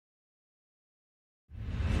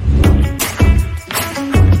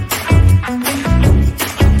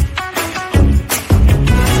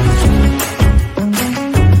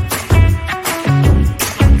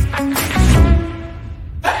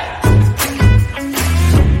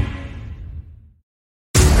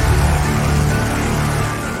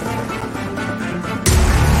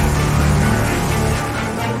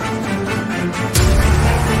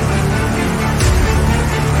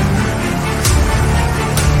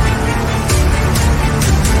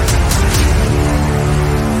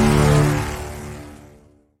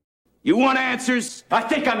You want answers? I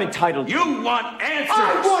think I'm entitled. You want answers?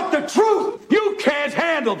 I want the truth! You can't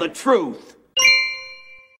handle the truth.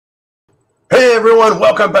 Hey everyone,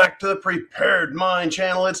 welcome back to the Prepared Mind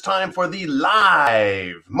channel. It's time for the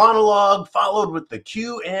live monologue followed with the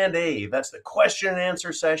Q&A. That's the question and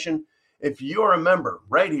answer session. If you're a member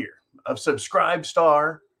right here of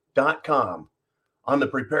subscribestar.com on the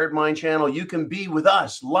Prepared Mind channel, you can be with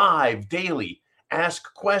us live daily,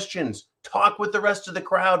 ask questions, talk with the rest of the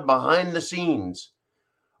crowd behind the scenes.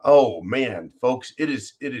 Oh man, folks, it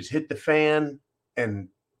is hit the fan and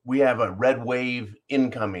we have a red wave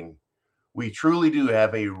incoming. We truly do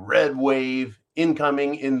have a red wave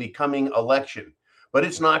incoming in the coming election, but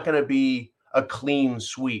it's not going to be a clean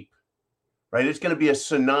sweep, right? It's going to be a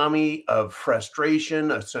tsunami of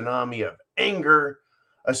frustration, a tsunami of anger,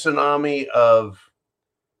 a tsunami of,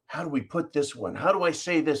 how do we put this one? How do I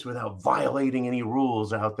say this without violating any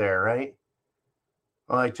rules out there, right?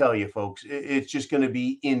 Well, I tell you, folks, it's just going to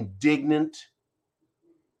be indignant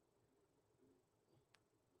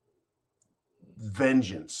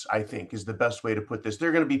vengeance, I think, is the best way to put this. There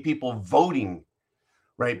are going to be people voting,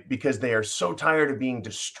 right, because they are so tired of being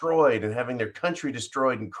destroyed and having their country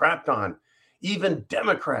destroyed and crapped on. Even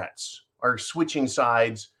Democrats are switching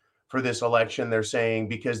sides for this election, they're saying,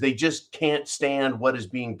 because they just can't stand what is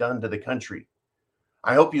being done to the country.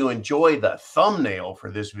 I hope you enjoy the thumbnail for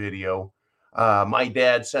this video. My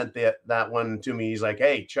dad sent that one to me. He's like,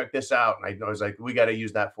 hey, check this out. And I was like, we got to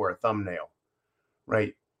use that for a thumbnail,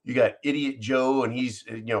 right? You got Idiot Joe, and he's,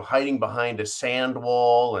 hiding behind a sand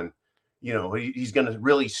wall, and, he's going to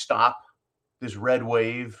really stop this red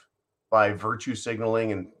wave by virtue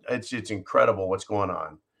signaling. And it's incredible what's going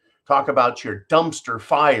on. Talk about your dumpster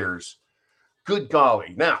fires. Good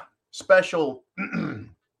golly. Now, special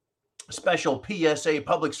PSA,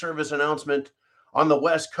 public service announcement on the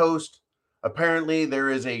West Coast. Apparently, there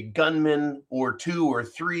is a gunman or two or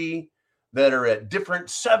three that are at different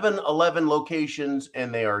 7-Eleven locations,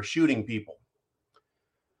 and they are shooting people.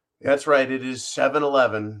 That's right. It is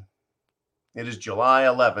 7-Eleven. It is July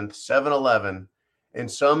 11th, 7-Eleven. And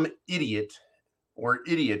some idiot or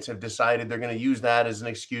idiots have decided they're going to use that as an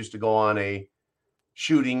excuse to go on a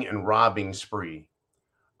shooting and robbing spree.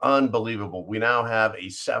 Unbelievable. We now have a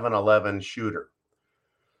 7-Eleven shooter.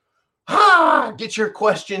 Get your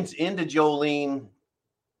questions into Jolene.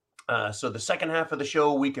 So the second half of the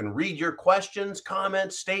show, we can read your questions,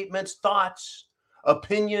 comments, statements, thoughts,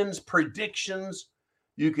 opinions, predictions.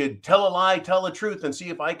 You could tell a lie, tell the truth, and see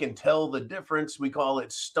if I can tell the difference. We call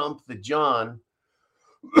it Stump the John.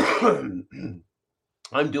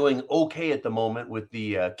 I'm doing okay at the moment with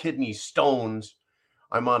the kidney stones.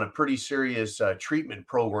 I'm on a pretty serious treatment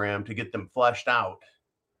program to get them fleshed out.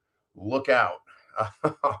 Look out.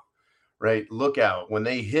 Right? Look out. When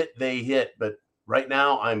they hit, they hit. But right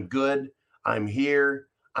now, I'm good. I'm here.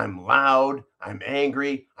 I'm loud. I'm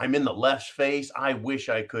angry. I'm in the left's face. I wish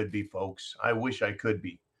I could be, folks. I wish I could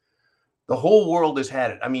be. The whole world has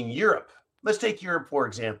had it. I mean, Europe. Let's take Europe, for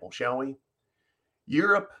example, shall we?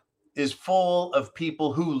 Europe is full of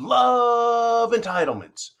people who love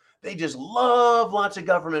entitlements. They just love lots of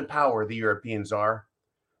government power, the Europeans are.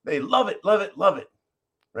 They love it, love it, love it.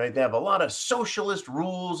 Right? They have a lot of socialist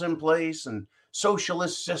rules in place and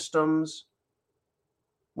socialist systems.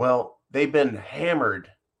 Well, they've been hammered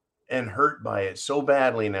and hurt by it so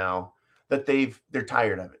badly now that they're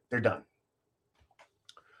tired of it. They're done.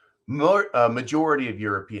 A majority of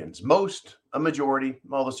Europeans, a majority,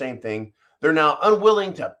 all the same thing. They're now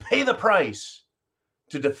unwilling to pay the price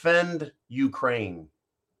to defend Ukraine.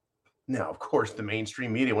 Now, of course, the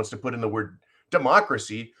mainstream media wants to put in the word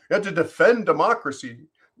democracy. You have to defend democracy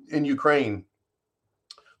in Ukraine.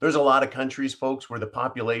 There's a lot of countries, folks, where the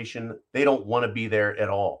population, they don't want to be there at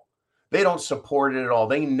all. They don't support it at all.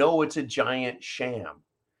 They know it's a giant sham.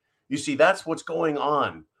 You see, that's what's going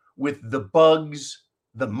on with the bugs,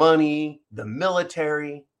 the money, the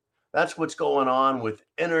military. That's what's going on with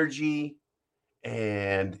energy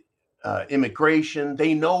and immigration.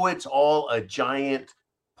 They know it's all a giant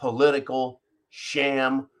political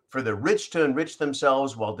sham for the rich to enrich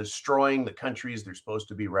themselves while destroying the countries they're supposed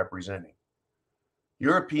to be representing.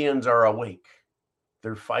 Europeans are awake.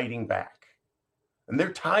 They're fighting back. And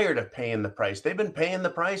they're tired of paying the price. They've been paying the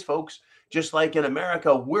price, folks. Just like in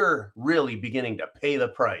America, we're really beginning to pay the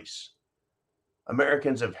price.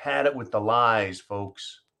 Americans have had it with the lies,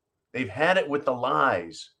 folks. They've had it with the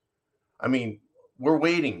lies. I mean, we're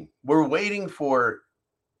waiting. We're waiting for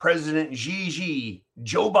President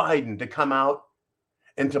Joe Biden, to come out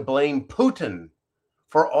and to blame Putin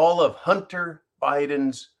for all of Hunter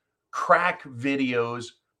Biden's crack videos,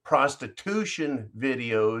 prostitution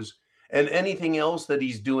videos, and anything else that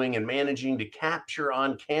he's doing and managing to capture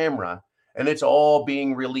on camera, and it's all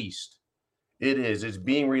being released. It's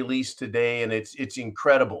being released today, and it's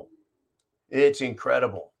incredible. It's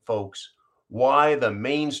incredible, folks, why the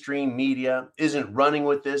mainstream media isn't running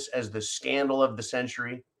with this as the scandal of the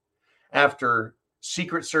century after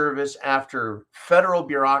Secret Service, after federal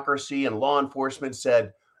bureaucracy and law enforcement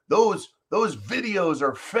said those videos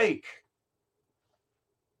are fake.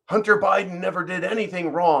 Hunter Biden never did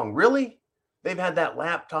anything wrong. Really? They've had that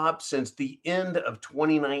laptop since the end of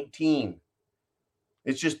 2019.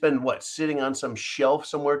 It's just been, sitting on some shelf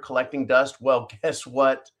somewhere collecting dust? Well, guess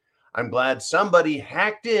what? I'm glad somebody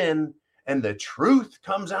hacked in and the truth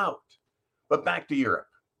comes out. But back to Europe.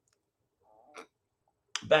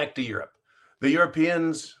 Back to Europe. The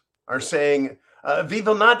Europeans are saying, we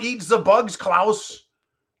will not eat the bugs, Klaus.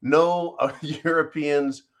 No,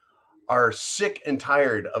 Europeans are sick and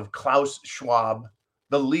tired of Klaus Schwab,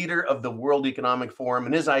 the leader of the World Economic Forum,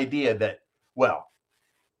 and his idea that,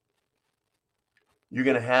 you're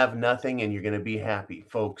going to have nothing and you're going to be happy,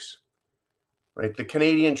 folks. Right? The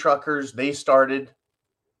Canadian truckers, they started,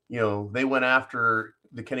 they went after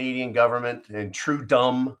the Canadian government and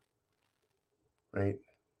Trudeau, right?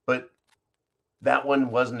 But that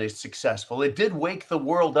one wasn't as successful. It did wake the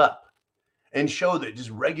world up and show that just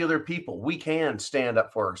regular people, we can stand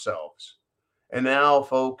up for ourselves. And now,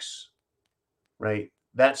 folks, right,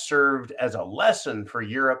 that served as a lesson for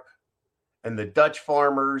Europe and the Dutch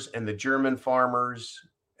farmers and the German farmers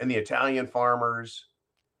and the Italian farmers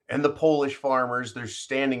and the Polish farmers. They're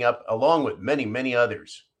standing up along with many, many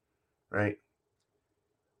others, right?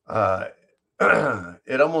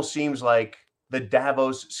 It almost seems like the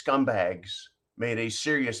Davos scumbags made a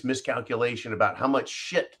serious miscalculation about how much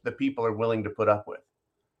shit the people are willing to put up with.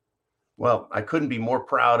 Well, I couldn't be more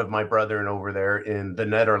proud of my brethren over there in the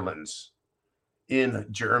Netherlands, in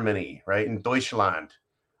Germany, right? In Deutschland.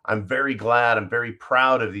 I'm very glad, I'm very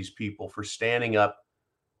proud of these people for standing up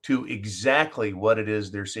to exactly what it is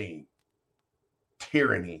they're seeing.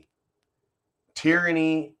 Tyranny.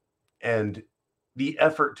 Tyranny and the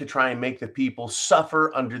effort to try and make the people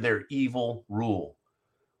suffer under their evil rule.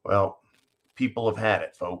 Well, people have had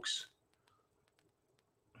it, folks.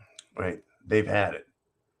 Right? They've had it.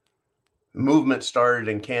 The movement started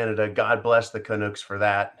in Canada. God bless the Canucks for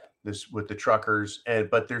that. This with the truckers,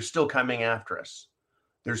 but they're still coming after us.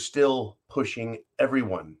 They're still pushing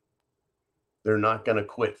everyone. They're not going to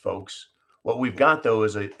quit, folks. What we've got, though,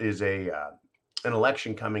 is an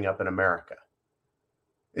election coming up in America.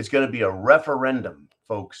 It's going to be a referendum,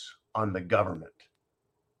 folks, on the government.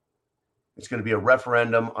 It's going to be a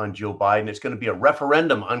referendum on Joe Biden. It's going to be a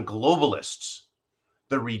referendum on globalists.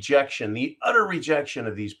 The rejection, the utter rejection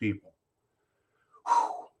of these people.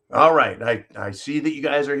 Whew. All right. I see that you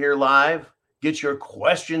guys are here live. Get your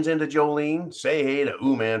questions into Jolene. Say hey to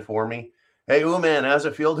Ooman for me. Hey, Ooman, how's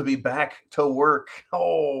it feel to be back to work?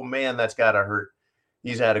 Oh, man, that's got to hurt.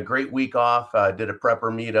 He's had a great week off, did a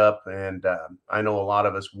prepper meetup, and I know a lot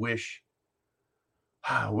of us wish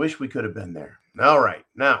we could have been there. All right.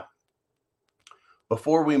 Now,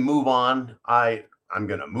 before we move on, I'm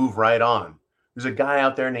going to move right on. There's a guy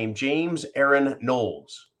out there named James Aaron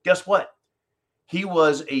Knowles. Guess what? He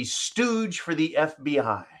was a stooge for the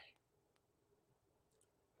FBI.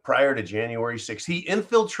 Prior to January 6th, he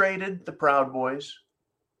infiltrated the Proud Boys,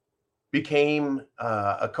 became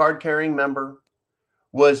a card-carrying member,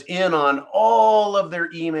 was in on all of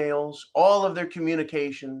their emails, all of their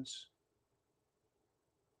communications.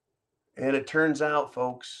 And it turns out,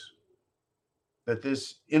 folks, that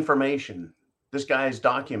this information, this guy's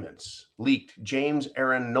documents leaked. James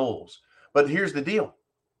Aaron Knowles. But here's the deal,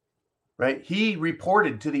 right? He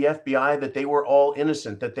reported to the FBI that they were all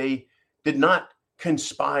innocent, that they did not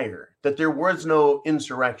conspire, that there was no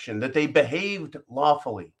insurrection, that they behaved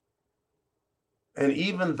lawfully. And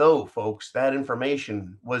even though, folks, that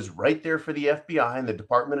information was right there for the FBI and the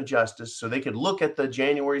Department of Justice, so they could look at the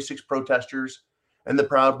January 6th protesters and the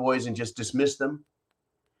Proud Boys and just dismiss them,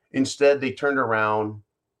 instead they turned around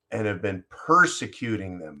and have been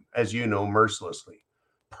persecuting them, as you know, mercilessly.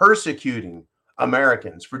 Persecuting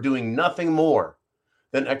Americans for doing nothing more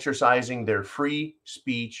than exercising their free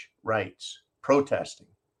speech rights. Protesting,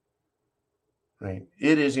 right?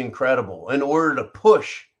 It is incredible. In order to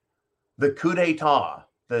push the coup d'etat,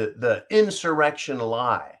 the insurrection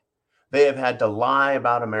lie, they have had to lie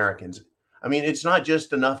about Americans. I mean, it's not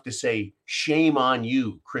just enough to say, shame on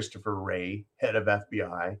you, Christopher Wray, head of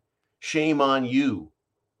FBI. Shame on you,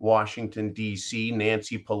 Washington, D.C.,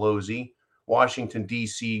 Nancy Pelosi, Washington,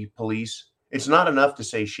 D.C. police. It's not enough to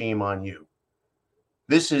say shame on you.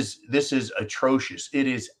 This is atrocious. It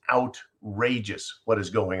is outrageous what is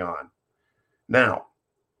going on. Now,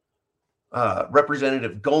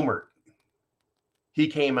 Representative Gohmert, he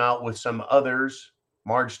came out with some others.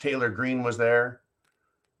 Marge Taylor Greene was there,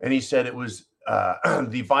 and he said it was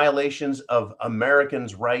the violations of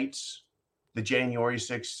Americans' rights, the January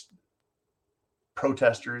 6th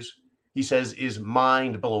protesters, he says, is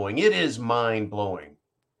mind-blowing. It is mind-blowing.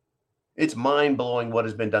 It's mind-blowing what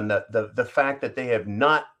has been done. The fact that they have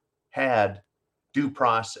not had due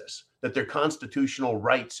process, that their constitutional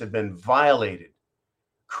rights have been violated,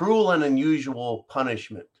 cruel and unusual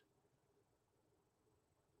punishment,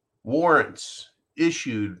 warrants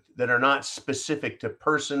issued that are not specific to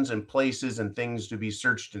persons and places and things to be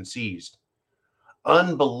searched and seized,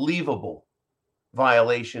 unbelievable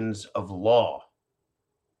violations of law,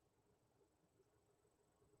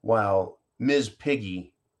 while Ms.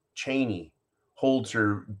 Piggy Cheney holds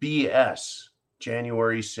her BS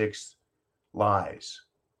January 6th lies.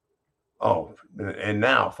 Oh, and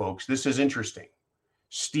now, folks, this is interesting.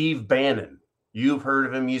 Steve Bannon, you've heard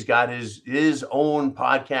of him. He's got his own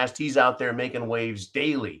podcast. He's out there making waves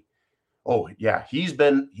daily. Oh, yeah, he's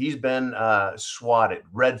been swatted,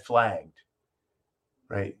 red flagged,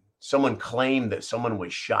 right? Someone claimed that someone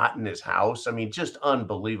was shot in his house. I mean, just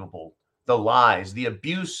unbelievable. The lies, the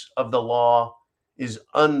abuse of the law is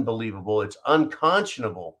unbelievable. It's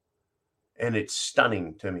unconscionable, and it's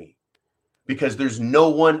stunning to me because there's no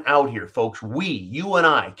one out here, folks. You and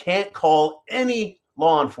I can't call any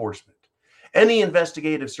law enforcement, any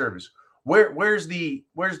investigative service. Where's the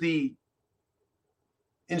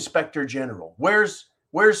inspector general? Where's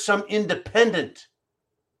some independent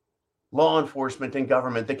law enforcement and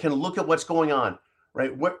government that can look at what's going on,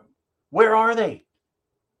 right? Where are they?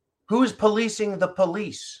 Who's policing the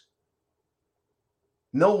police?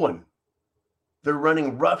 No one. They're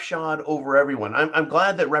running roughshod over everyone. I'm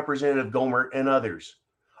glad that Representative Gohmert and others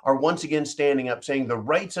are once again standing up saying the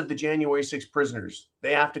rights of the January 6th prisoners,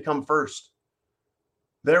 they have to come first.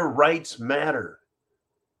 Their rights matter.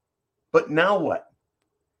 But now what?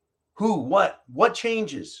 Who? What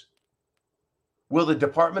changes? Will the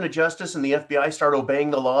Department of Justice and the FBI start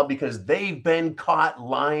obeying the law because they've been caught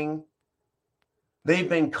lying? They've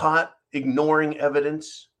been caught ignoring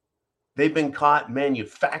evidence. They've been caught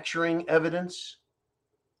manufacturing evidence.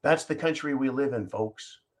 That's the country we live in,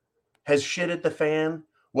 folks. Has shit hit the fan?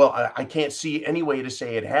 Well, I can't see any way to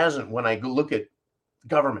say it hasn't when I look at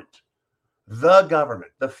government,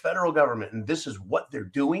 the federal government, and this is what they're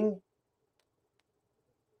doing.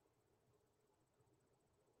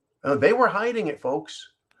 They were hiding it,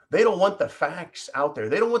 folks. They don't want the facts out there.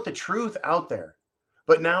 They don't want the truth out there.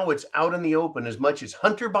 But now it's out in the open, as much as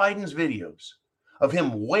Hunter Biden's videos of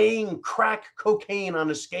him weighing crack cocaine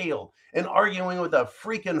on a scale and arguing with a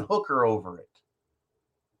freaking hooker over it.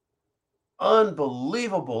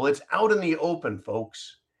 Unbelievable. It's out in the open,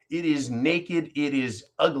 folks. It is naked. It is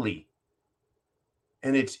ugly.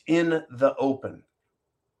 And it's in the open.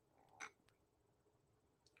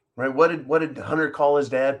 Right? What did Hunter call his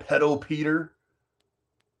dad? Pedo Peter?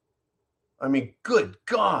 I mean, good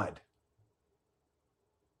God.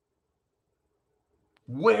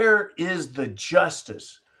 Where is the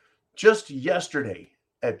justice? Just yesterday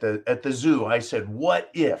at the zoo, I said, what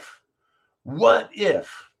if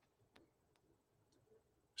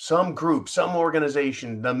some group, some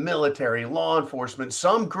organization, the military, law enforcement,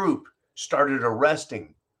 some group started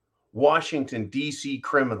arresting Washington, D.C.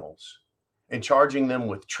 criminals and charging them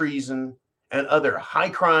with treason and other high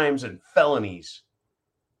crimes and felonies?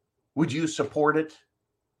 Would you support it?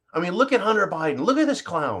 I mean, look at Hunter Biden. Look at this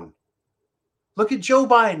clown. Look at Joe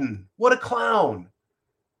Biden. What a clown,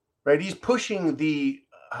 right? He's pushing the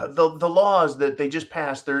laws that they just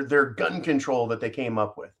passed, their gun control that they came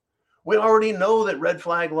up with. We already know that red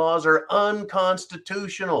flag laws are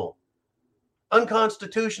unconstitutional.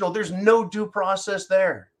 Unconstitutional. There's no due process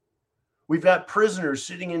there. We've got prisoners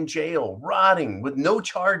sitting in jail, rotting with no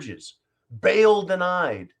charges, bail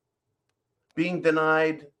denied, being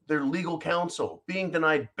denied their legal counsel, being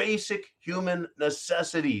denied basic human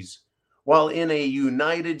necessities while in a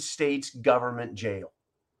United States government jail.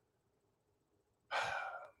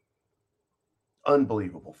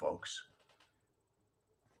 Unbelievable, folks.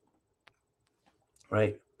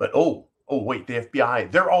 Right? But wait, the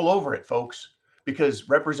FBI, they're all over it, folks, because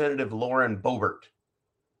Representative Lauren Boebert,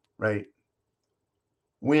 right,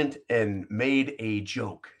 went and made a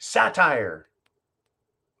joke. Satire.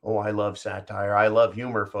 Oh, I love satire. I love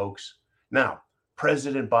humor, folks. Now,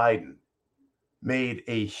 President Biden made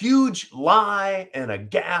a huge lie and a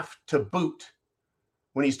gaffe to boot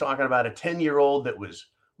when he's talking about a 10-year-old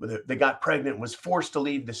that got pregnant, was forced to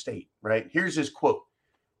leave the state, right? Here's his quote.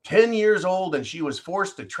 10 years old and she was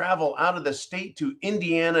forced to travel out of the state to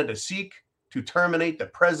Indiana to seek to terminate the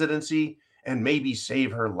presidency and maybe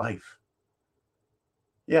save her life.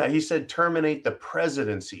 Yeah, he said terminate the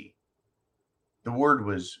presidency. The word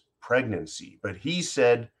was pregnancy, but he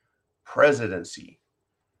said presidency,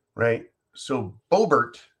 right? So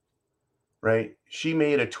Boebert, right, she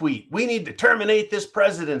made a tweet. We need to terminate this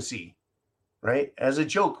presidency, right? As a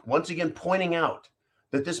joke, once again, pointing out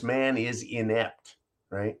that this man is inept,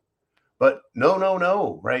 right? But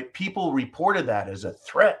no, right? People reported that as a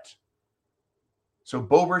threat. So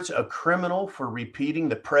Boebert's a criminal for repeating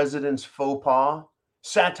the president's faux pas.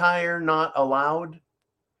 Satire not allowed.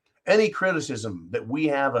 Any criticism that we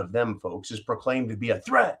have of them, folks, is proclaimed to be a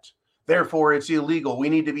threat. Therefore, it's illegal. We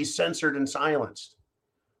need to be censored and silenced.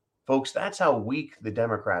 Folks, that's how weak the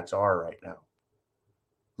Democrats are right now.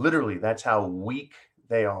 Literally, that's how weak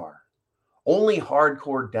they are. Only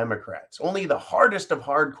hardcore Democrats, only the hardest of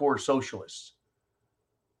hardcore socialists,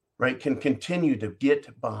 right, can continue to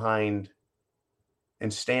get behind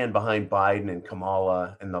and stand behind Biden and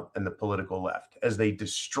Kamala and the political left as they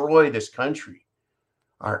destroy this country.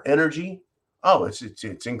 Our energy,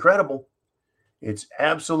 it's incredible. It's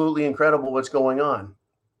absolutely incredible what's going on,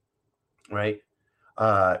 right?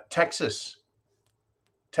 Texas,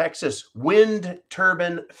 wind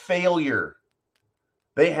turbine failure.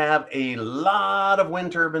 They have a lot of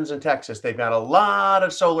wind turbines in Texas. They've got a lot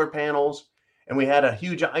of solar panels. And we had a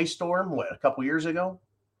huge ice storm, a couple years ago,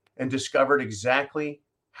 and discovered exactly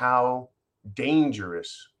how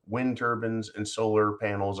dangerous wind turbines and solar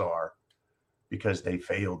panels are because they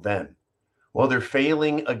failed then. Well, they're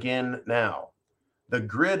failing again now. The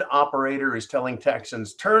grid operator is telling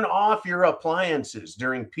Texans, turn off your appliances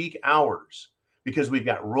during peak hours because we've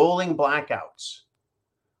got rolling blackouts.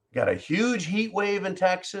 Got a huge heat wave in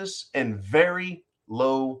Texas and very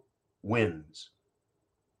low winds.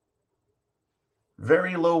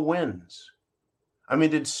 Very low winds. I mean,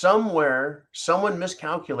 did someone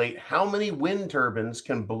miscalculate how many wind turbines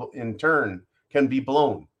can be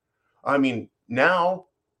blown? I mean, now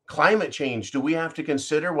climate change, do we have to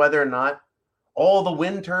consider whether or not all the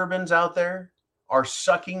wind turbines out there are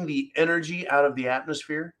sucking the energy out of the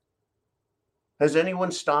atmosphere? Has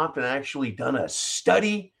anyone stopped and actually done a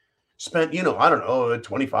study? Spent, $25,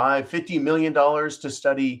 $50 million to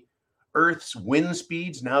study Earth's wind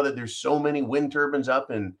speeds now that there's so many wind turbines up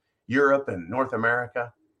in Europe and North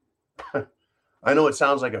America. I know it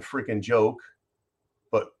sounds like a freaking joke,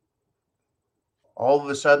 but all of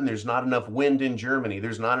a sudden there's not enough wind in Germany.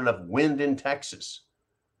 There's not enough wind in Texas.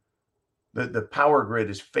 The power grid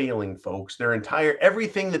is failing, folks.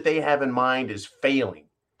 Everything that they have in mind is failing.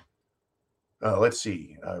 Let's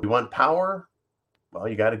see. We want power. Well,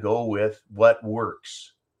 you got to go with what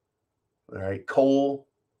works. All right. Coal,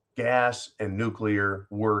 gas, and nuclear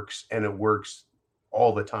works, and it works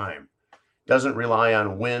all the time. Doesn't rely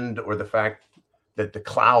on wind or the fact that the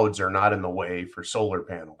clouds are not in the way for solar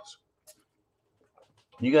panels.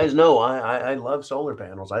 You guys know I love solar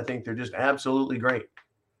panels. I think they're just absolutely great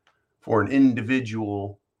for an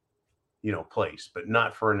individual, place, but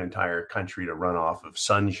not for an entire country to run off of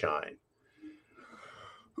sunshine.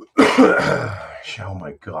 Oh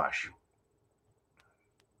my gosh.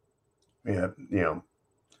 Yeah,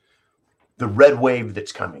 the red wave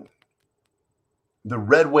that's coming. The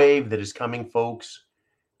red wave that is coming, folks.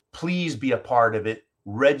 Please be a part of it.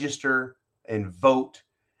 Register and vote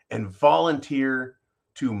and volunteer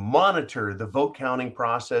to monitor the vote counting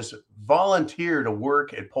process. Volunteer to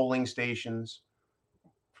work at polling stations.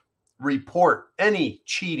 Report any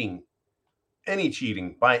cheating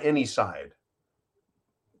by any side.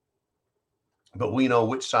 But we know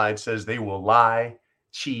which side says they will lie,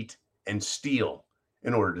 cheat, and steal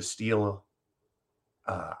in order to steal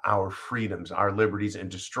our freedoms, our liberties, and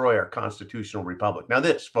destroy our constitutional republic. Now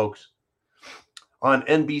this, folks, on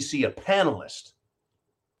NBC, a panelist,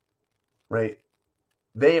 right?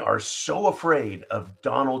 They are so afraid of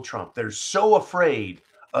Donald Trump. They're so afraid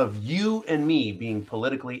of you and me being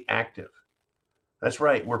politically active. That's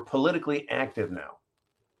right. We're politically active now,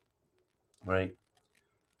 right?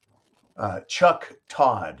 Chuck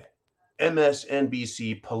Todd,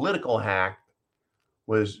 MSNBC political hack,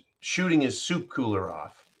 was shooting his soup cooler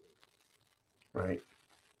off, right?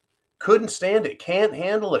 Couldn't stand it. Can't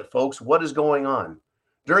handle it, folks. What is going on?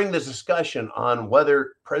 During this discussion on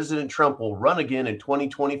whether President Trump will run again in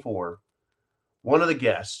 2024, one of the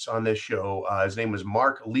guests on this show, his name was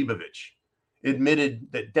Mark Leibovich, admitted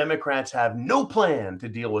that Democrats have no plan to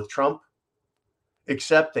deal with Trump,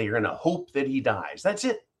 except they are going to hope that he dies. That's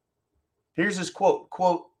it. Here's his quote,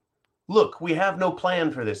 "Look, we have no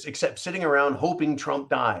plan for this except sitting around hoping Trump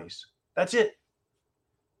dies." That's it.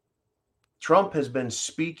 Trump has been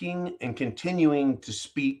speaking and continuing to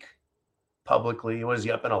speak publicly. Was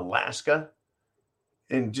he up in Alaska?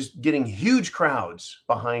 And just getting huge crowds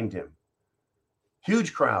behind him.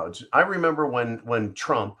 Huge crowds. I remember when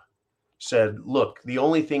Trump said, look, the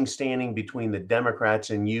only thing standing between the Democrats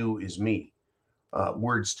and you is me.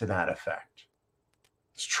 Words to that effect.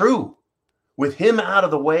 It's true. With him out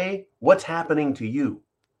of the way, what's happening to you?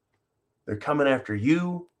 They're coming after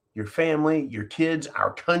you, your family, your kids,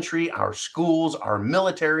 our country, our schools, our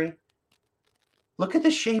military. Look at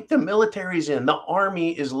the shape the military's in. The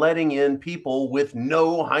Army is letting in people with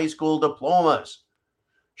no high school diplomas.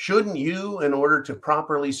 Shouldn't you, in order to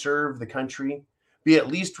properly serve the country, be at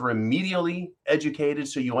least remedially educated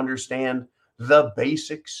so you understand the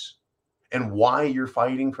basics and why you're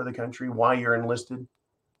fighting for the country, why you're enlisted?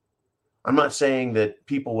 I'm not saying that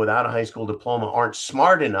people without a high school diploma aren't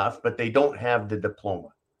smart enough, but they don't have the diploma.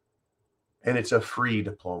 And it's a free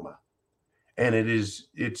diploma. And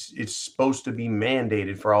it's supposed to be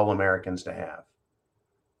mandated for all Americans to have.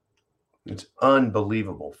 It's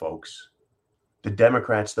unbelievable, folks. The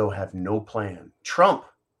Democrats, though, have no plan. Trump,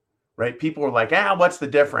 right? People are like, what's the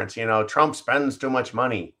difference? You know, Trump spends too much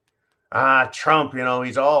money. Trump, you know,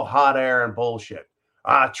 he's all hot air and bullshit.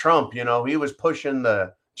 Trump, you know, he was pushing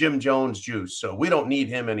the Jim Jones juice, so we don't need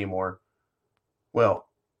him anymore. Well,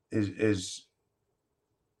 is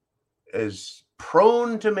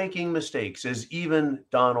prone to making mistakes as even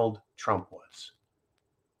Donald Trump was.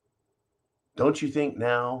 Don't you think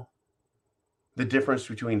now the difference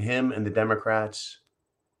between him and the Democrats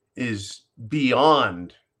is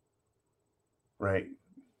beyond, right?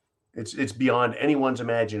 It's beyond anyone's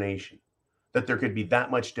imagination that there could be that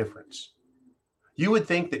much difference. You would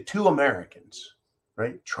think that two Americans,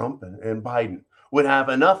 right, Trump and Biden, would have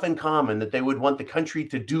enough in common that they would want the country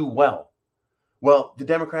to do well. Well, the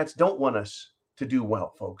Democrats don't want us to do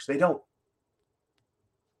well, folks. They don't.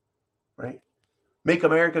 Right? Make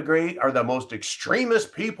America Great are the most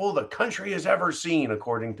extremist people the country has ever seen,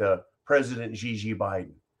 according to President Gigi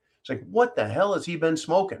Biden. It's like, what the hell has he been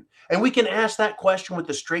smoking? And we can ask that question with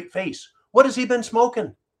a straight face. What has he been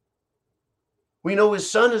smoking? We know his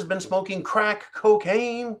son has been smoking crack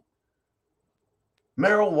cocaine,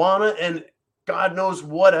 marijuana, and God knows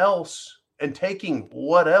what else, and taking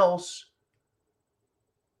what else.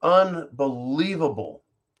 Unbelievable.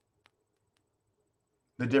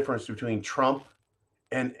 The difference between Trump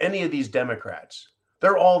and any of these Democrats.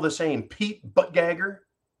 They're all the same. Pete Buttigieg,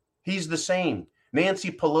 he's the same. Nancy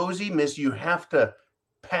Pelosi, miss, you have to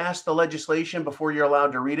pass the legislation before you're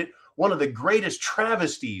allowed to read it. One of the greatest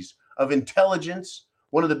travesties of intelligence,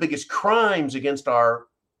 one of the biggest crimes against our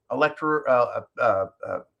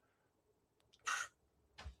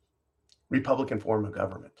Republican form of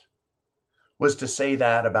government was to say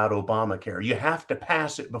that about Obamacare. You have to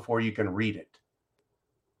pass it before you can read it.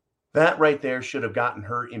 That right there should have gotten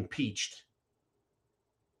her impeached.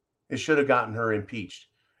 It should have gotten her impeached.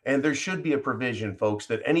 And there should be a provision, folks,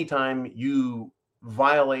 that anytime you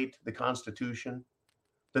violate the Constitution,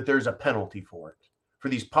 that there's a penalty for it. For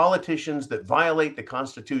these politicians that violate the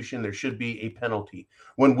Constitution, there should be a penalty.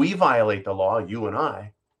 When we violate the law, you and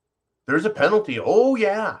I, there's a penalty. Oh,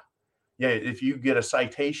 yeah. Yeah, if you get a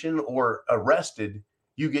citation or arrested,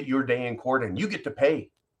 you get your day in court and you get to pay.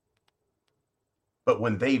 But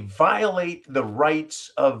when they violate the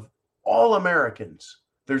rights of all Americans,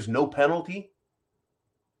 there's no penalty.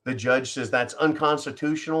 The judge says that's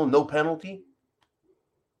unconstitutional, no penalty.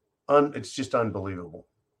 It's just unbelievable.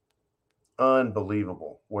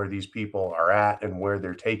 Unbelievable where these people are at and where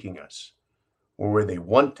they're taking us, or where they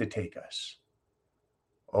want to take us.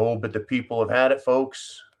 Oh, but the people have had it,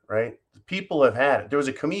 folks, right? The people have had it. There was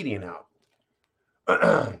a comedian out,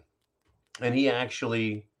 and he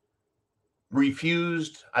actually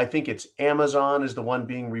refused, I think it's Amazon is the one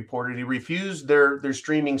being reported. He refused their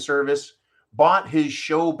streaming service, bought his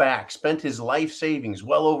show back, spent his life savings,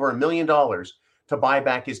 well over $1 million, to buy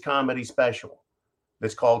back his comedy special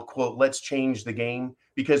that's called, quote, Let's Change the Game,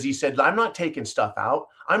 because he said, I'm not taking stuff out.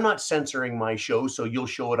 I'm not censoring my show so you'll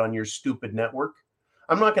show it on your stupid network.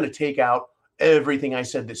 I'm not going to take out everything I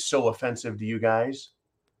said that's so offensive to you guys.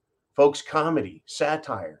 Folks, comedy,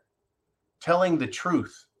 satire, telling the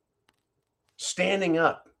truth, standing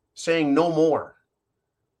up, saying no more,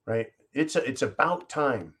 right? It's about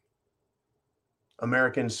time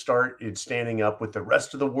Americans started standing up with the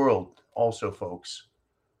rest of the world also, folks,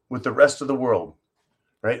 with the rest of the world,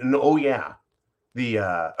 right? And oh yeah,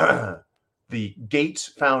 the Gates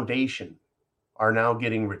Foundation are now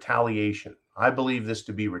getting retaliation. I believe this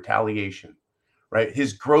to be retaliation, right?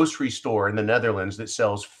 His grocery store in the Netherlands that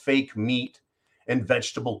sells fake meat and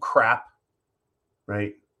vegetable crap,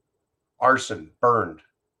 right? Arson, burned.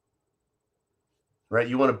 right?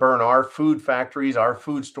 You want to burn our food factories, our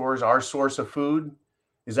food stores, our source of food?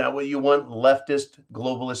 Is that what you want, leftist,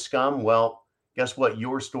 globalist scum? Well, guess what?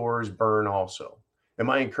 Your stores burn also. Am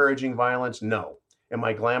I encouraging violence? No. Am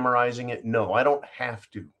I glamorizing it? No, I don't have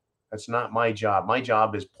to. That's not my job. My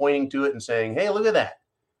job is pointing to it and saying, hey, look at that.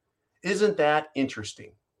 Isn't that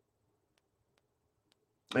interesting?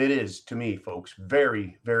 It is, to me, folks,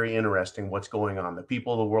 very, very interesting what's going on. The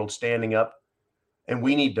people of the world standing up, and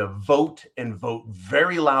we need to vote and vote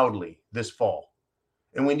very loudly this fall.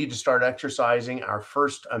 And we need to start exercising our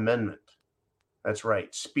First Amendment. That's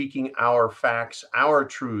right. Speaking our facts, our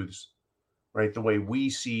truths, right? The way we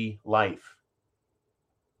see life.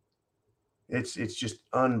 It's just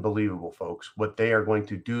unbelievable, folks, what they are going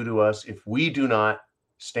to do to us if we do not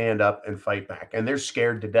stand up and fight back. And they're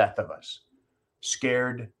scared to death of us.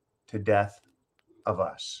 Scared to death of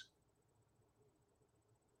us.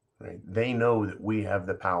 Right? They know that we have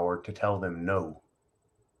the power to tell them no,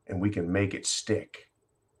 and we can make it stick.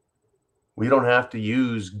 We don't have to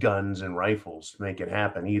use guns and rifles to make it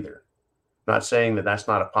happen either. Not saying that that's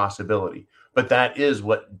not a possibility, but that is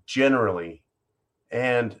what generally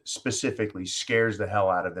and specifically scares the hell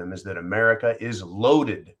out of them, is that America is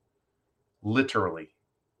loaded, literally,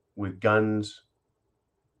 with guns,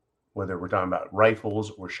 whether we're talking about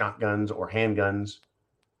rifles or shotguns or handguns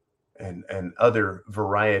and other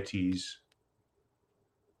varieties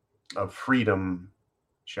of freedom,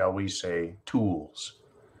 shall we say, tools.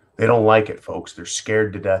 They don't like it, folks. They're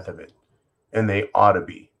scared to death of it. And they ought to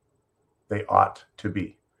be. They ought to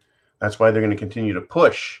be. That's why they're going to continue to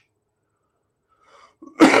push.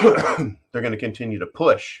 They're going to continue to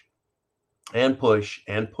push and push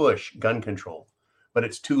and push gun control. But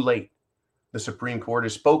it's too late. The Supreme Court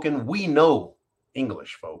has spoken. We know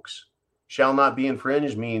English, folks. Shall not be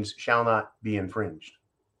infringed means shall not be infringed.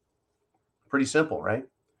 Pretty simple, right?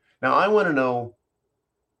 Now, I want to know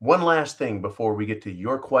one last thing before we get to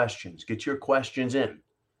your questions. Get your questions in,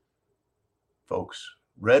 folks.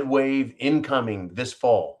 Red wave incoming this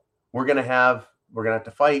fall. We're going to have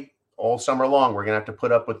to fight all summer long. We're going to have to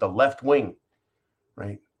put up with the left wing,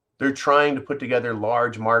 right? They're trying to put together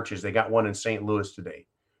large marches. They got one in St. Louis today.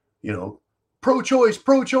 You know, pro-choice,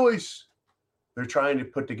 pro-choice. They're trying to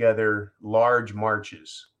put together large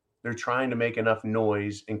marches. They're trying to make enough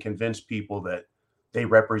noise and convince people that they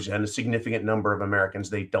represent a significant number of Americans.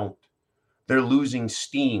 They don't. They're losing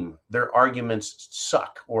steam. Their arguments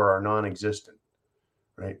suck or are non-existent,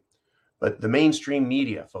 right? But the mainstream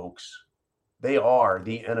media, folks, they are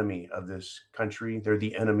the enemy of this country. They're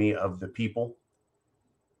the enemy of the people.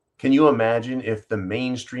 Can you imagine if the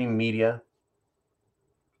mainstream media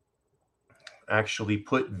actually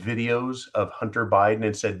put videos of Hunter Biden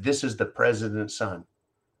and said, this is the president's son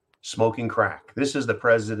smoking crack. This is the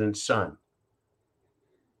president's son,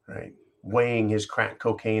 right? Weighing his crack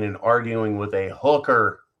cocaine and arguing with a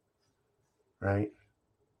hooker, right?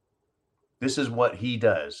 This is what he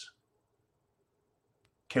does.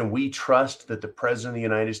 Can we trust that the president of the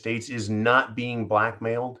United States is not being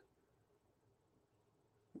blackmailed?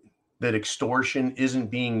 That extortion isn't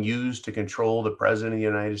being used to control the president of the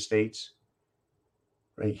United States?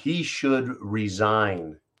 Right? He should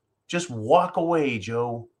resign. Just walk away,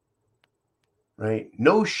 Joe. Right?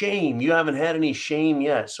 No shame. You haven't had any shame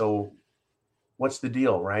yet. So what's the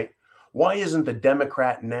deal, right? Why isn't the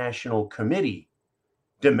Democrat National Committee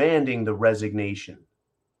demanding the resignation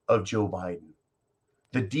of Joe Biden?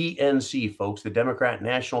 The DNC, folks, the Democrat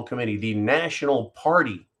National Committee, the national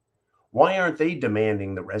party, why aren't they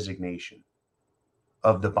demanding the resignation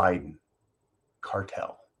of the Biden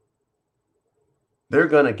cartel? They're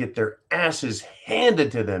going to get their asses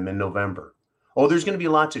handed to them in November. Oh, there's going to be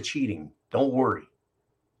lots of cheating. Don't worry.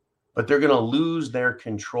 But they're going to lose their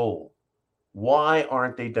control. Why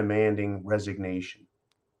aren't they demanding resignation?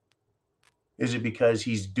 Is it because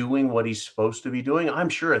he's doing what he's supposed to be doing? I'm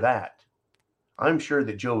sure of that. I'm sure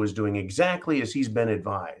that Joe is doing exactly as he's been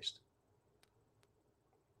advised.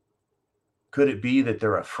 Could it be that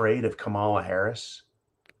they're afraid of Kamala Harris?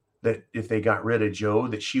 That if they got rid of Joe,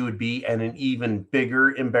 that she would be an even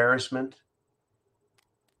bigger embarrassment?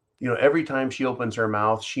 You know, every time she opens her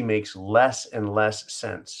mouth, she makes less and less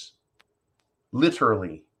sense.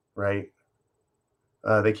 Literally, right?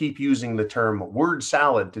 They keep using the term word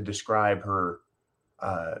salad to describe her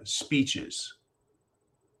speeches.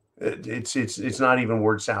 It's not even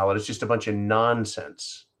word salad. It's just a bunch of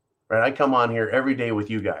nonsense, right? I come on here every day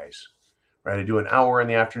with you guys, right? I do an hour in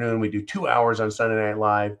the afternoon. We do 2 hours on Sunday Night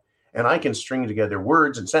Live, and I can string together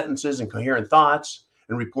words and sentences and coherent thoughts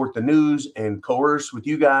and report the news and coerce with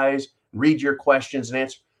you guys, read your questions and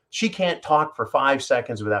answer. She can't talk for 5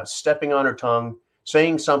 seconds without stepping on her tongue,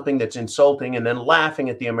 saying something that's insulting and then laughing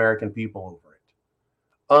at the American people over it.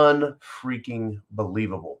 Unfreaking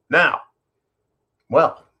believable. Now,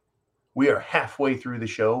 well, we are halfway through the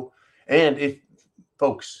show. And if,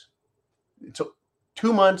 folks, it's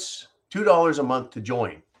 2 months, $2 a month to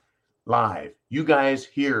join live. You guys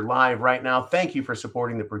here live right now, thank you for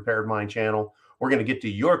supporting the Prepared Mind channel. We're going to get to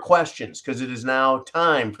your questions because it is now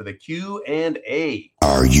time for the Q&A.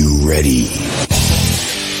 Are you ready?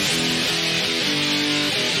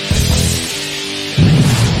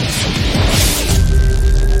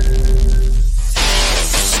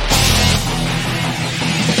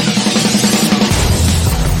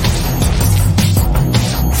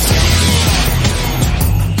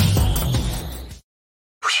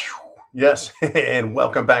 Yes, and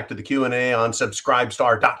welcome back to the Q&A on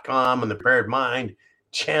subscribestar.com on the Prepared Mind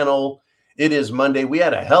channel. It is Monday. We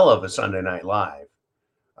had a hell of a Sunday Night Live.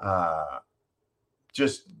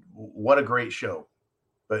 Just what a great show.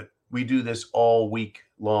 But we do this all week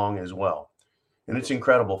long as well. And it's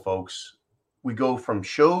incredible, folks. We go from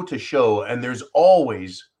show to show, and there's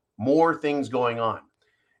always more things going on.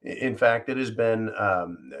 In fact, it has been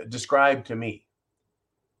described to me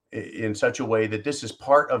in such a way that this is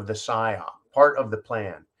part of the psyop, part of the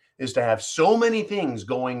plan, is to have so many things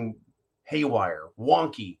going haywire,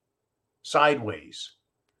 wonky, sideways,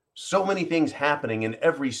 so many things happening in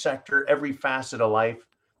every sector, every facet of life,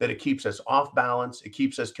 that it keeps us off balance, it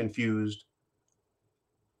keeps us confused.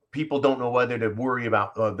 People don't know whether to worry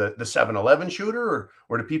about the 7-Eleven shooter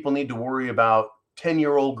or do people need to worry about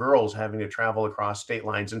 10-year-old girls having to travel across state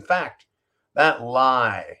lines. In fact, that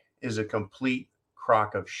lie is a complete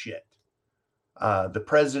crock of shit. The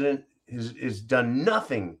president has done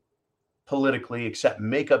nothing politically except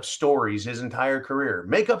make up stories his entire career.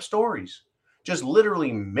 Make up stories. Just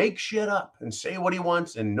literally make shit up and say what he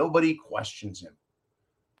wants and nobody questions him.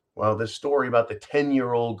 Well, this story about the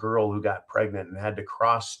 10-year-old girl who got pregnant and had to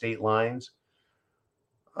cross state lines.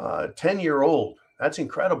 10-year-old, that's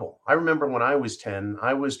incredible. I remember when I was 10,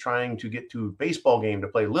 I was trying to get to a baseball game to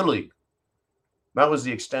play Little League. That was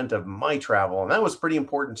the extent of my travel, and that was pretty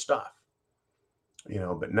important stuff.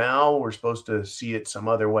 But now we're supposed to see it some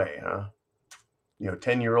other way, huh?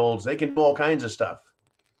 10-year-olds, they can do all kinds of stuff.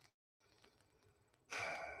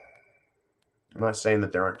 I'm not saying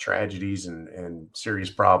that there aren't tragedies and serious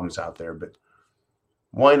problems out there, but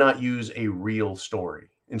why not use a real story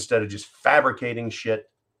instead of just fabricating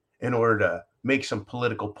shit in order to make some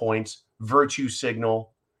political points, virtue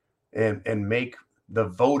signal, and make the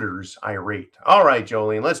voters irate? All right,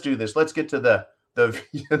 Jolene, let's do this. Let's get to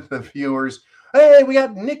the viewers. Hey, we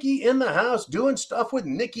got Nikki in the house doing stuff with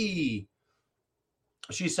Nikki.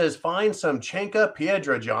 She says, find some Chanca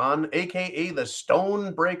Piedra, John, a.k.a. the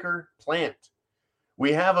Stonebreaker plant.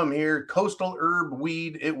 We have them here, coastal herb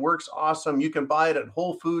weed. It works awesome. You can buy it at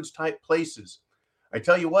Whole Foods type places. I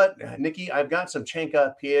tell you what, Nikki, I've got some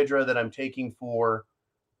Chanca Piedra that I'm taking for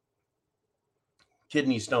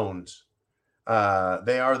kidney stones.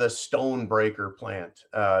 They are the Stonebreaker plant.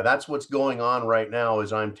 That's what's going on right now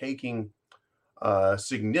is I'm taking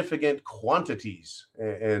significant quantities.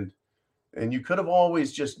 And you could have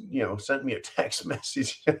always just, sent me a text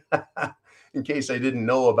message in case I didn't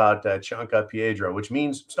know about Chanca Piedra, which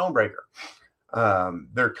means Stonebreaker.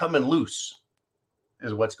 They're coming loose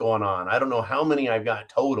is what's going on. I don't know how many I've got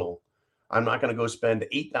total. I'm not going to go spend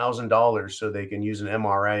 $8,000 so they can use an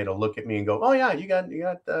MRI to look at me and go, oh yeah, you got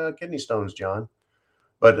kidney stones, John.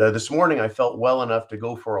 But this morning I felt well enough to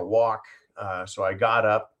go for a walk. So I got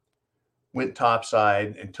up, went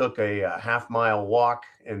topside and took a half-mile walk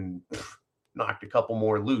and knocked a couple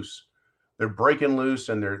more loose. They're breaking loose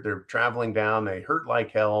and they're traveling down. They hurt like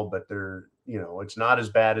hell, but they're, it's not as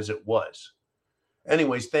bad as it was.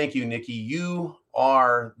 Anyways, thank you, Nikki. You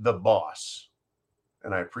are the boss.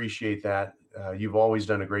 And I appreciate that. You've always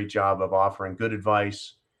done a great job of offering good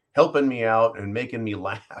advice, helping me out, and making me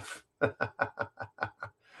laugh.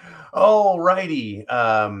 All righty.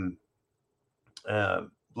 Latin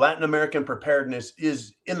American Preparedness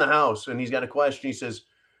is in the house, and he's got a question. He says,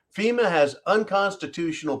 FEMA has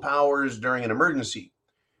unconstitutional powers during an emergency.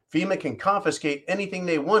 FEMA can confiscate anything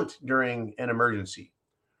they want during an emergency.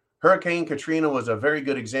 Hurricane Katrina was a very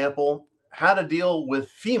good example. How to deal with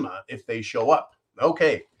FEMA if they show up.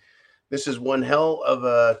 Okay, this is one hell of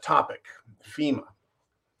a topic, FEMA.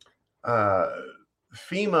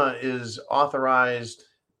 FEMA is authorized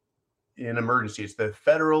in emergency. It's the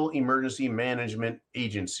Federal Emergency Management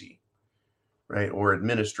Agency, right, or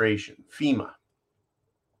administration, FEMA.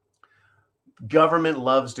 Government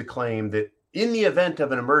loves to claim that in the event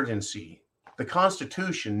of an emergency, the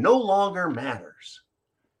Constitution no longer matters.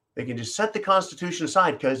 They can just set the Constitution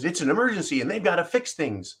aside because it's an emergency and they've got to fix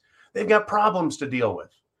things. They've got problems to deal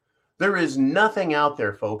with. There is nothing out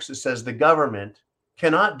there, folks, that says the government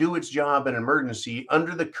cannot do its job in an emergency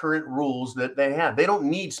under the current rules that they have. They don't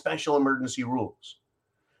need special emergency rules.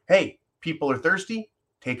 Hey, people are thirsty,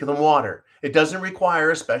 take them water. It doesn't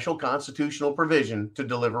require a special constitutional provision to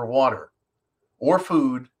deliver water or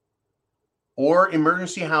food or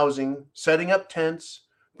emergency housing, setting up tents,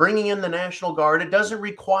 bringing in the National Guard. It doesn't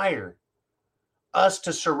require us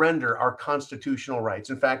to surrender our constitutional rights.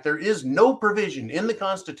 In fact, there is no provision in the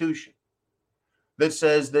Constitution that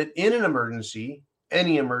says that in an emergency,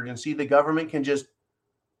 any emergency, the government can just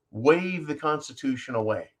wave the Constitution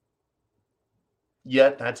away.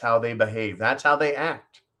 Yet that's how they behave. That's how they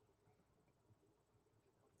act.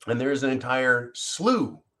 And there's an entire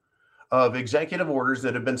slew of executive orders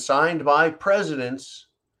that have been signed by presidents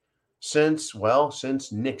since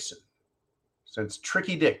Nixon, since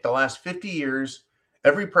Tricky Dick. The last 50 years,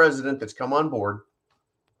 every president that's come on board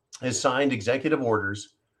has signed executive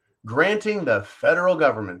orders granting the federal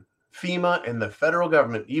government, FEMA and the federal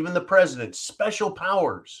government, even the president, special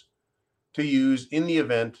powers to use in the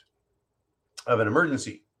event of an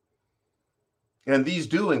emergency. And these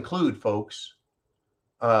do include, folks,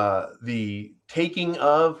 the taking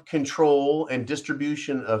of control and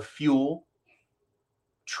distribution of fuel,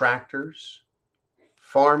 tractors,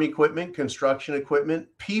 farm equipment, construction equipment,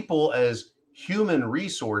 people as human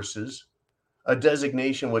resources, a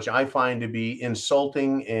designation which I find to be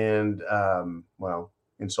insulting and,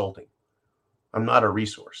 insulting. I'm not a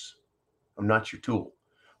resource. I'm not your tool.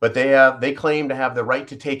 But they claim to have the right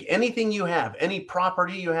to take anything you have, any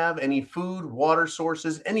property you have, any food, water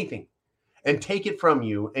sources, anything, and take it from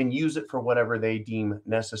you and use it for whatever they deem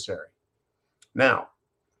necessary. Now,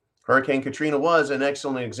 Hurricane Katrina was an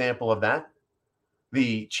excellent example of that.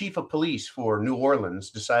 The chief of police for New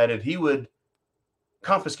Orleans decided he would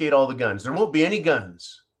confiscate all the guns. There won't be any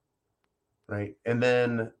guns, right? And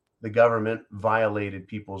then the government violated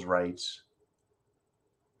people's rights.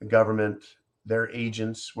 The government, their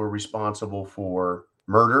agents were responsible for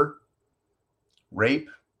murder, rape,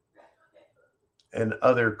 and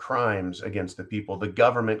other crimes against the people. The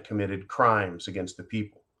government committed crimes against the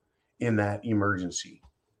people in that emergency.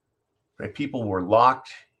 Right? People were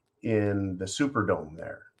locked in the Superdome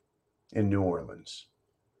there in New Orleans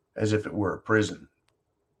as if it were a prison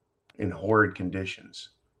in horrid conditions.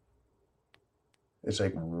 It's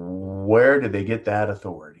like, where did they get that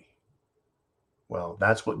authority? Well,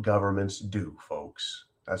 that's what governments do, folks.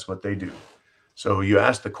 That's what they do. So you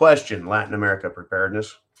asked the question, Latin America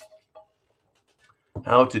preparedness,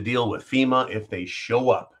 how to deal with FEMA if they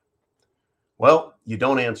show up. Well, you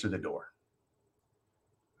don't answer the door.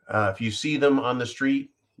 If you see them on the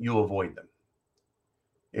street, you avoid them.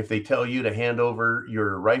 If they tell you to hand over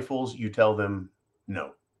your rifles, you tell them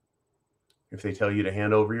no. If they tell you to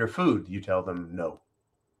hand over your food, you tell them no.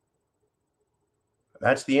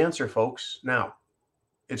 That's the answer, folks. Now,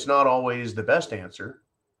 it's not always the best answer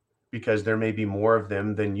because there may be more of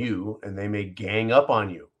them than you, and they may gang up on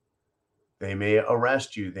you. They may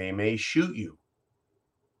arrest you. They may shoot you.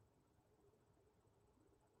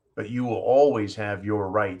 But you will always have your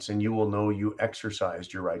rights, and you will know you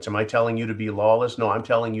exercised your rights. Am I telling you to be lawless? No, I'm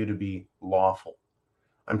telling you to be lawful.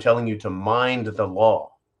 I'm telling you to mind the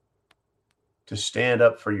law, to stand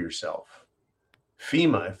up for yourself.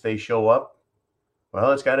 FEMA, if they show up,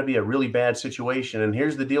 well, it's got to be a really bad situation. And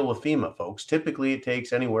here's the deal with FEMA, folks. Typically, it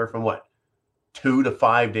takes anywhere from 2 to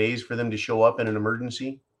 5 days for them to show up in an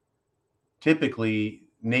emergency. Typically,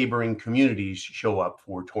 neighboring communities show up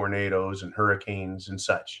for tornadoes and hurricanes and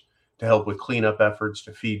such to help with cleanup efforts,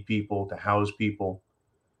 to feed people, to house people,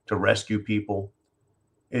 to rescue people.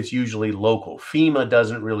 It's usually local. FEMA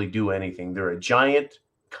doesn't really do anything. They're a giant,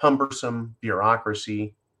 cumbersome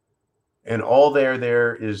bureaucracy, and all they're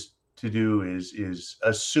there is to do is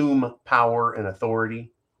assume power and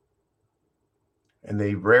authority, and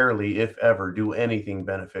they rarely, if ever, do anything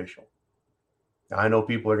beneficial. Now, I know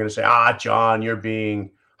people are going to say, John, you're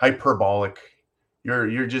being hyperbolic. You're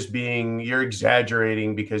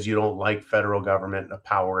exaggerating because you don't like federal government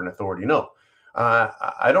power and authority. No,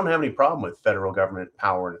 I don't have any problem with federal government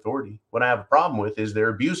power and authority. What I have a problem with is their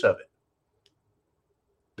abuse of it.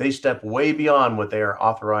 They step way beyond what they are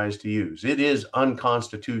authorized to use. It is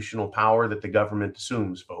unconstitutional power that the government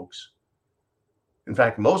assumes, folks. In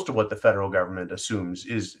fact, most of what the federal government assumes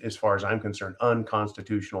is, as far as I'm concerned,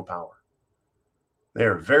 unconstitutional power. They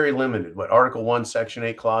are very limited. Article 1, Section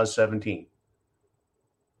 8, Clause 17.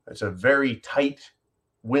 It's a very tight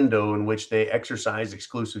window in which they exercise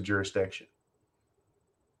exclusive jurisdiction.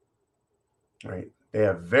 Right? They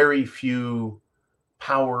have very few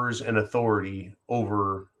powers and authority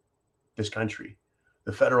over this country.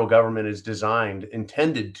 The federal government is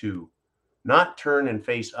intended to not turn and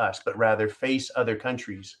face us, but rather face other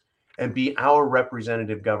countries and be our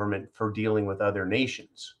representative government for dealing with other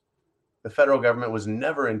nations. The federal government was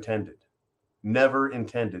never intended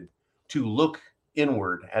to look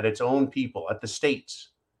inward at its own people, at the states,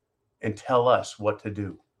 and tell us what to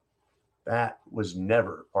do. That was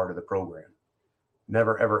never part of the program.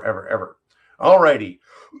 Never, ever, ever, ever. All righty.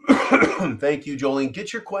 Thank you, Jolene.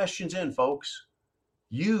 Get your questions in, folks.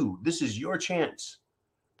 This is your chance,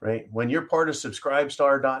 right? When you're part of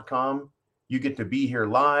subscribestar.com, you get to be here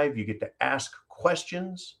live. You get to ask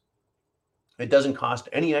questions. It doesn't cost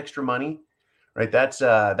any extra money, right?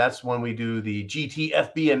 That's when we do the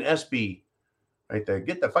GTFB and SB, right? The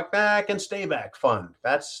Get the Fuck Back and Stay Back Fund.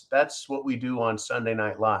 That's what we do on Sunday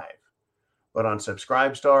Night Live. But on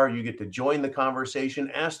Subscribestar, you get to join the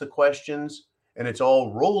conversation, ask the questions, and it's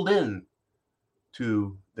all rolled in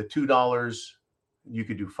to the $2. You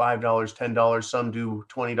could do $5, $10, some do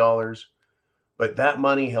 $20. But that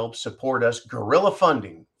money helps support us guerrilla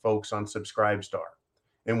funding, folks, on Subscribestar.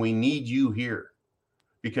 And we need you here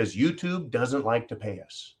because YouTube doesn't like to pay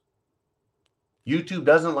us. YouTube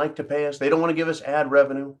doesn't like to pay us. They don't want to give us ad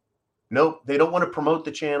revenue. Nope. They don't want to promote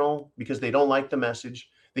the channel because they don't like the message.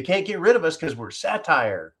 They can't get rid of us because we're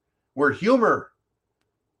satire. We're humor.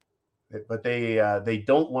 But they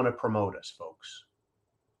don't want to promote us, folks.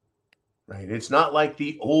 Right? It's not like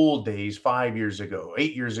the old days 5 years ago,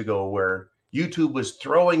 8 years ago, where YouTube was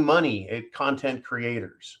throwing money at content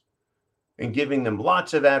creators and giving them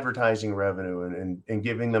lots of advertising revenue and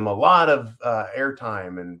giving them a lot of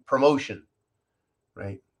airtime and promotion,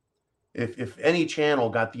 right? If any channel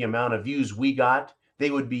got the amount of views we got,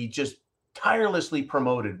 they would be just tirelessly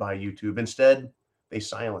promoted by YouTube. Instead, they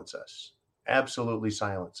silence us, absolutely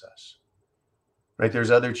silence us, right?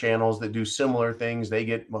 There's other channels that do similar things. They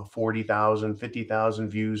get 40,000, 50,000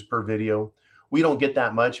 views per video. We don't get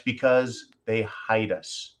that much because they hide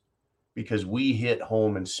us, because we hit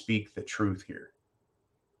home and speak the truth here.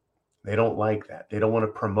 They don't like that. They don't want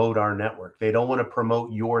to promote our network. They don't want to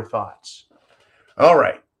promote your thoughts. All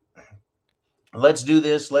right. Let's do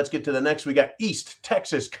this. Let's get to the next. We got East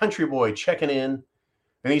Texas Country Boy checking in.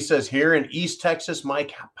 And he says, here in East Texas, my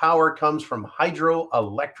power comes from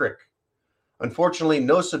hydroelectric. Unfortunately,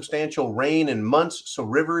 no substantial rain in months, so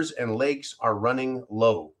rivers and lakes are running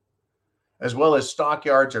low, as well as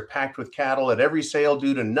stockyards are packed with cattle at every sale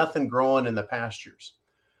due to nothing growing in the pastures.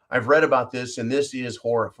 I've read about this, and this is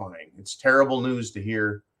horrifying. It's terrible news to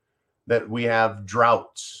hear that we have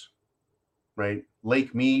droughts, right?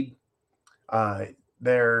 Lake Mead,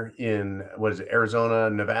 there in, Arizona,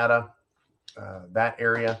 Nevada, that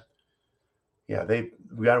area. Yeah,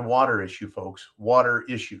 we got a water issue, folks. Water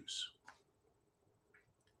issues.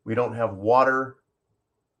 We don't have water,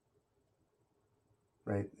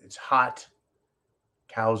 right? It's hot.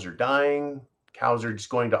 Cows are dying. Cows are just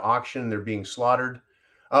going to auction. They're being slaughtered.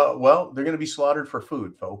 Well, they're going to be slaughtered for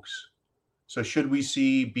food, folks. So should we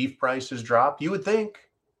see beef prices drop? You would think.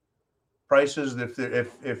 Prices,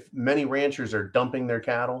 if many ranchers are dumping their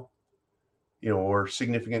cattle, or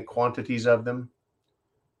significant quantities of them,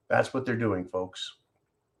 that's what they're doing, folks.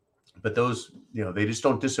 But those, they just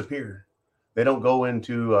don't disappear. They don't go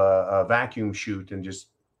into a vacuum chute and just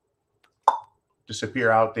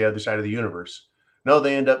disappear out the other side of the universe. No,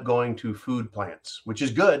 they end up going to food plants, which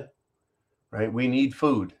is good, right? We need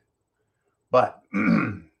food. But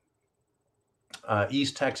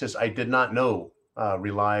East Texas, I did not know,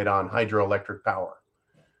 relied on hydroelectric power.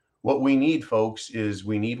 What we need, folks, is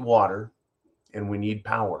we need water and we need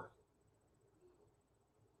power.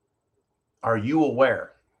 Are you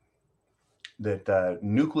aware that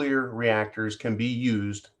nuclear reactors can be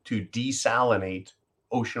used to desalinate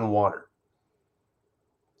ocean water?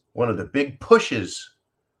 One of the big pushes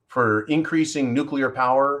for increasing nuclear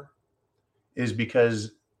power is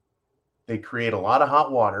because they create a lot of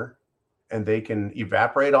hot water and they can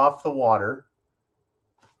evaporate off the water,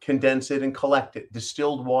 condense it and collect it,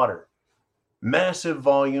 distilled water. Massive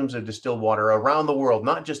volumes of distilled water around the world,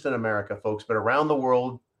 not just in America, folks, but around the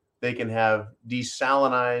world, they can have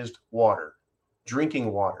desalinized water,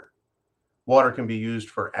 drinking water. Water can be used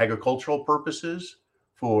for agricultural purposes,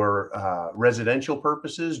 for residential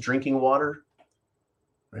purposes, drinking water,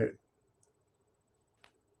 right?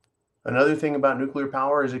 Another thing about nuclear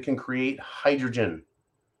power is it can create hydrogen.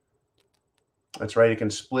 That's right, it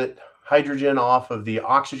can split hydrogen off of the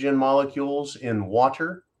oxygen molecules in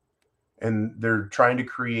water, and they're trying to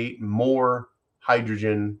create more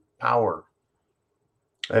hydrogen power.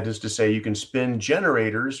 That is to say, you can spin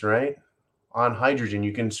generators, right, on hydrogen.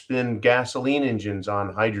 You can spin gasoline engines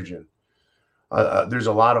on hydrogen. There's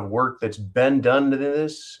a lot of work that's been done to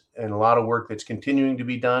this and a lot of work that's continuing to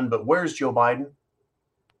be done. But where's Joe Biden?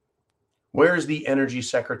 Where's the energy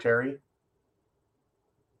secretary?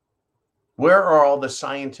 Where are all the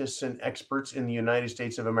scientists and experts in the United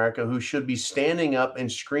States of America who should be standing up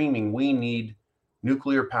and screaming, we need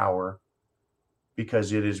nuclear power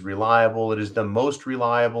because it is reliable, it is the most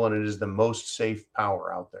reliable, and it is the most safe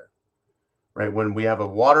power out there, right? When we have a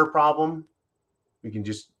water problem, we can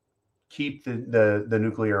just keep the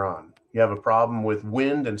nuclear on. You have a problem with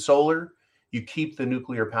wind and solar, you keep the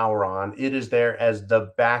nuclear power on. It is there as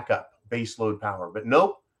the backup baseload power. But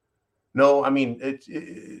no, I mean,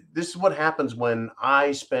 this is what happens when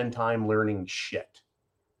I spend time learning shit,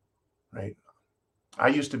 right? I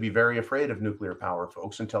used to be very afraid of nuclear power,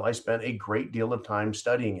 folks, until I spent a great deal of time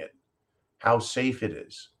studying it, how safe it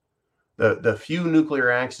is. The few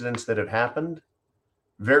nuclear accidents that have happened,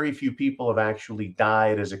 very few people have actually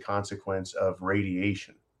died as a consequence of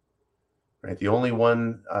radiation, right? The only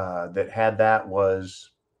one that had that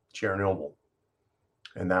was Chernobyl.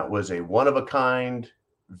 And that was a one-of-a-kind,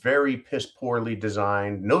 very piss poorly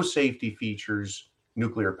designed, no safety features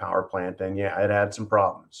nuclear power plant. And yeah, it had some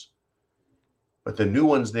problems. But the new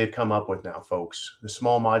ones they've come up with now, folks, the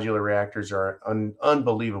small modular reactors are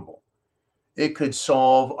unbelievable. It could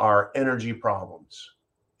solve our energy problems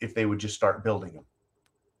if they would just start building them.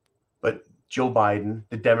 But Joe Biden,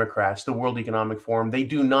 the Democrats, the World Economic Forum, they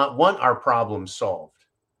do not want our problems solved.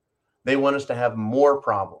 They want us to have more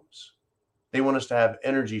problems. They want us to have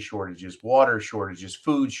energy shortages, water shortages,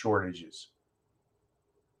 food shortages.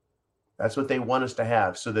 That's what they want us to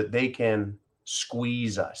have so that they can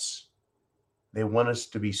squeeze us. They want us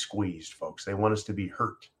to be squeezed, folks. They want us to be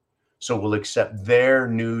hurt. So we'll accept their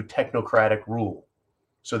new technocratic rule.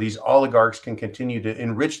 So these oligarchs can continue to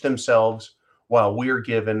enrich themselves while we're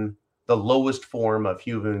given the lowest form of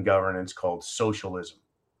human governance called socialism,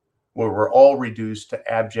 where we're all reduced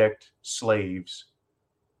to abject slaves.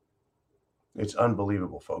 It's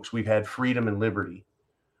unbelievable, folks. We've had freedom and liberty.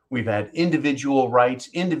 We've had individual rights,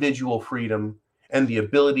 individual freedom, and the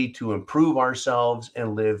ability to improve ourselves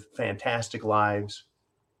and live fantastic lives.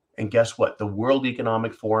 And guess what? The World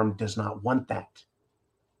Economic Forum does not want that.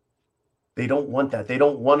 They don't want that. They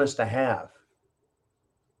don't want us to have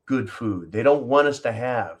good food. They don't want us to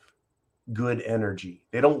have good energy.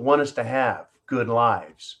 They don't want us to have good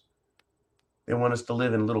lives. They want us to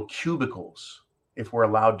live in little cubicles if we're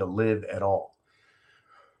allowed to live at all.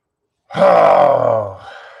 Oh,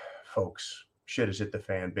 folks, shit has hit the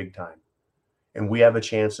fan big time. And we have a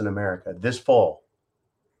chance in America this fall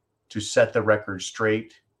to set the record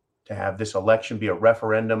straight, to have this election be a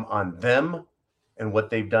referendum on them and what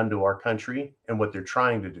they've done to our country and what they're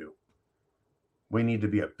trying to do. We need to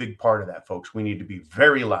be a big part of that, folks. We need to be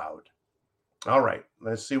very loud. All right,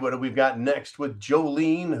 let's see what we've got next with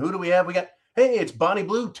Jolene. Who do we have? We got, hey, it's Bonnie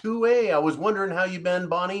Blue 2A. I was wondering how you've been,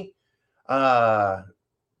 Bonnie. Hadn't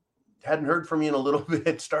heard from you in a little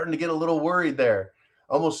bit. Starting to get a little worried there.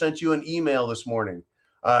 Almost sent you an email this morning.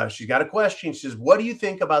 She's got a question. She says, what do you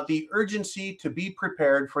think about the urgency to be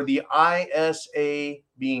prepared for the ISA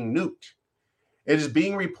being nuked? It is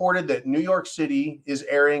being reported that New York City is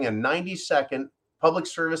airing a 90-second public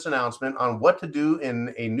service announcement on what to do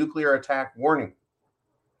in a nuclear attack warning.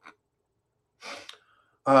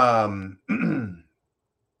 What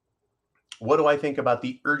do I think about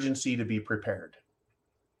the urgency to be prepared?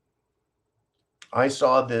 I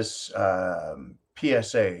saw this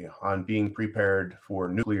PSA on being prepared for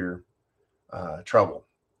nuclear trouble.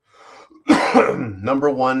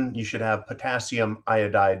 Number one, you should have potassium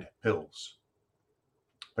iodide pills.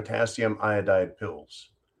 Potassium iodide pills.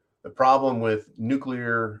 The problem with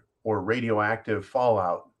nuclear or radioactive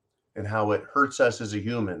fallout and how it hurts us as a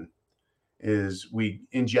human is we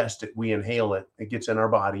ingest it, we inhale it, it gets in our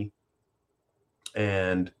body,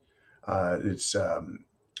 and it's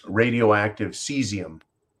radioactive cesium.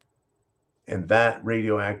 And that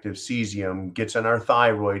radioactive cesium gets in our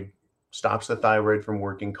thyroid, stops the thyroid from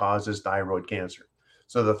working, causes thyroid cancer.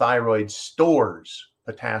 So the thyroid stores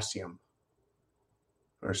potassium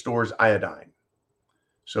or stores iodine.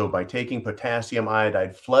 So by taking potassium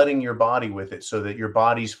iodide, flooding your body with it so that your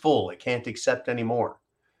body's full, it can't accept anymore.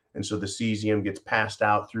 And so the cesium gets passed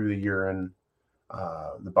out through the urine.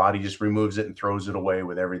 The body just removes it and throws it away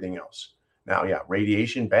with everything else. Now, yeah,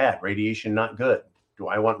 radiation, bad. Radiation, not good. Do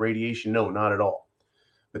I want radiation? No, not at all.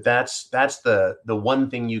 But that's the one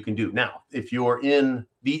thing you can do. Now, if you're in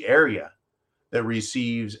the area that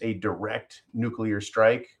receives a direct nuclear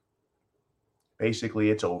strike, basically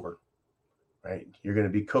it's over, right? You're going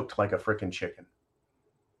to be cooked like a freaking chicken.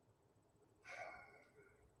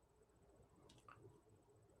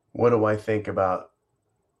 What do I think about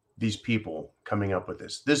these people coming up with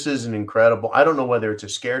this? This is an incredible, I don't know whether it's a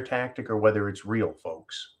scare tactic or whether it's real,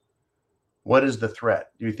 folks. What is the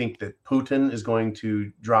threat? Do you think that Putin is going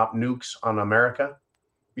to drop nukes on America?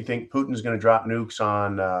 You think Putin's going to drop nukes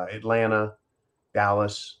on Atlanta,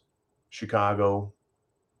 Dallas, Chicago,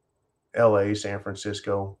 LA, San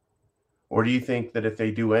Francisco? Or do you think that if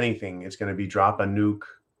they do anything, it's going to be drop a nuke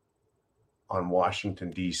on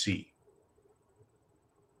Washington, D.C.?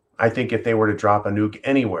 I think if they were to drop a nuke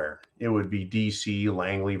anywhere, it would be D.C.,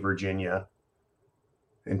 Langley, Virginia,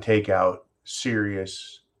 and take out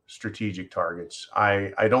serious strategic targets.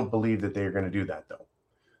 I don't believe that they are going to do that, though.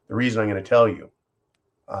 The reason I'm going to tell you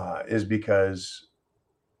is because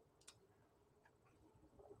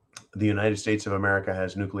the United States of America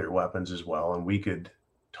has nuclear weapons as well, and we could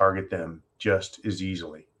target them just as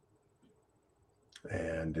easily.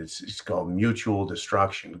 And it's called mutual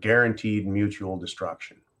destruction, guaranteed mutual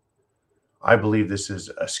destruction. I believe this is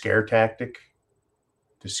a scare tactic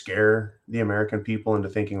to scare the American people into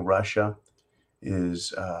thinking Russia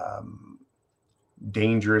is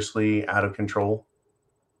dangerously out of control.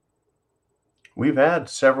 We've had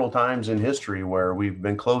several times in history where we've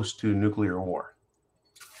been close to nuclear war.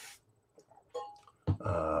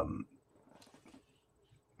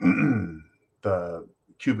 The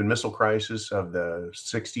Cuban Missile Crisis of the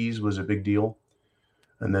 60s was a big deal.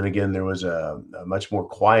 And then again, there was a much more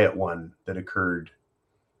quiet one that occurred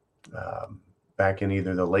back in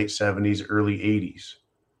either the late 70s, early 80s,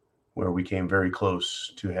 where we came very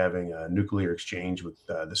close to having a nuclear exchange with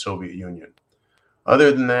the Soviet Union.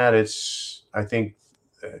 Other than that, I think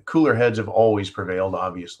cooler heads have always prevailed,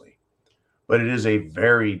 obviously, but it is a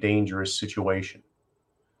very dangerous situation.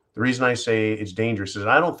 The reason I say it's dangerous is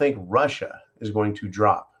I don't think Russia is going to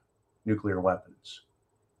drop nuclear weapons.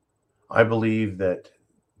 I believe that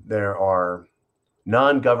there are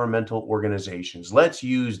non-governmental organizations. Let's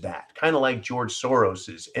use that, kind of like George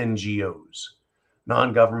Soros's NGOs,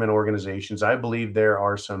 non-government organizations. I believe there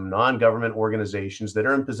are some non-government organizations that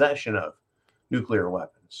are in possession of nuclear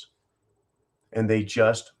weapons, and they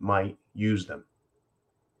just might use them.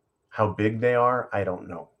 How big they are, I don't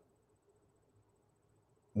know.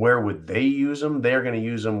 Where would they use them? They're going to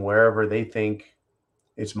use them wherever they think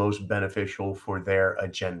it's most beneficial for their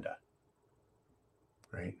agenda.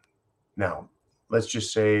 Right? Now, let's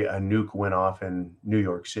just say a nuke went off in New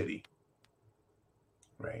York City.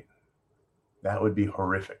 Right? That would be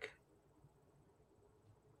horrific.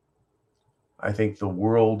 I think the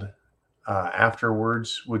world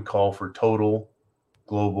afterwards would call for total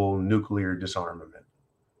global nuclear disarmament.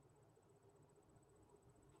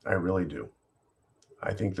 I really do.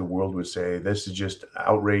 I think the world would say this is just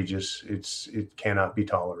outrageous. It cannot be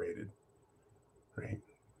tolerated. Right?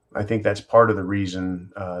 I think that's part of the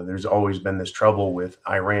reason there's always been this trouble with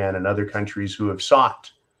Iran and other countries who have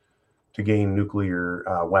sought to gain nuclear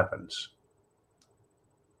weapons.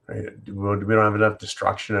 Right? We don't have enough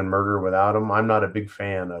destruction and murder without them. I'm not a big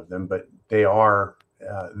fan of them, but they are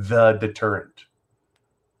the deterrent.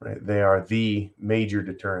 Right? They are the major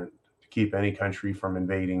deterrent to keep any country from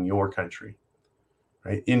invading your country.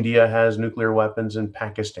 Right? India has nuclear weapons and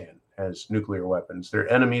Pakistan has nuclear weapons.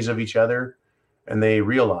 They're enemies of each other, and they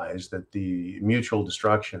realize that the mutual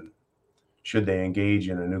destruction, should they engage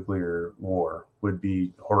in a nuclear war, would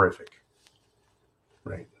be horrific.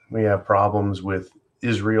 Right? We have problems with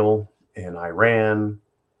Israel and Iran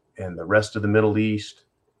and the rest of the Middle East,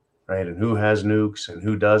 right? And who has nukes and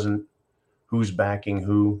who doesn't, who's backing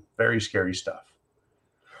who. Very scary stuff.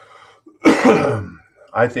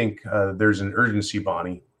 I think there's an urgency,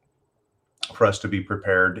 Bonnie, for us to be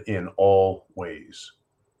prepared in all ways,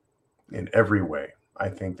 in every way. I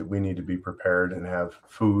think that we need to be prepared and have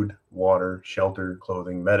food, water, shelter,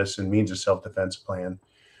 clothing, medicine, means of self-defense plan.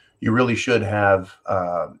 You really should have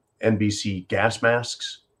NBC gas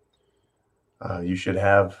masks. You should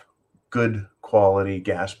have good quality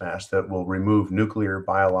gas masks that will remove nuclear,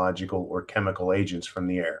 biological, or chemical agents from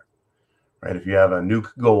the air. Right? If you have a nuke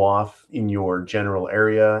go off in your general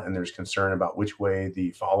area and there's concern about which way the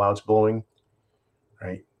fallout's blowing,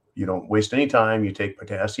 right? You don't waste any time. You take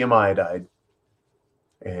potassium iodide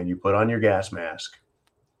and you put on your gas mask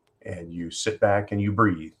and you sit back and you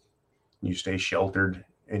breathe. You stay sheltered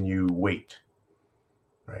and you wait,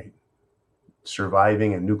 right?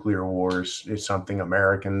 Surviving a nuclear war is something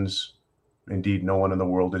Americans, indeed no one in the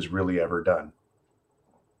world, has really ever done.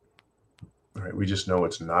 All right, we just know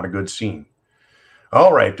it's not a good scene.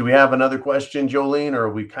 All right, do we have another question, Jolene, or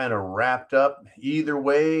are we kind of wrapped up? Either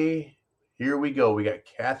way, here we go. We got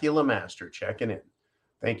Kathy Lemaster checking in.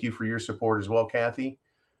 Thank you for your support as well, Kathy.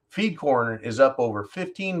 Feed corn is up over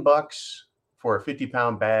 $15 for a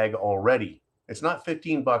 50-pound bag already. It's not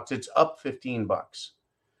 $15, it's up $15.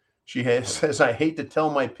 She says, I hate to tell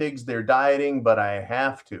my pigs they're dieting, but I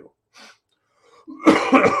have to.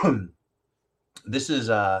 This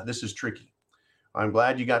is tricky. I'm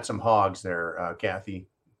glad you got some hogs there, Kathy.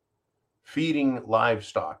 Feeding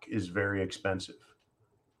livestock is very expensive.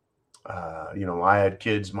 I had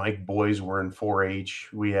kids. My boys were in 4-H.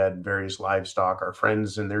 We had various livestock. Our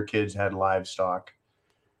friends and their kids had livestock.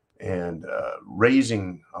 And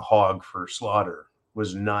raising a hog for slaughter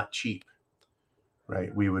was not cheap,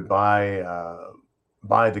 right? We would buy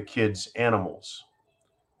the kids' animals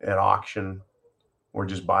at auction or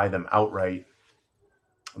just buy them outright,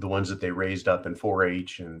 the ones that they raised up in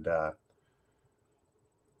 4-H. And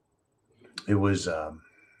it was,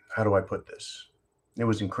 how do I put this? It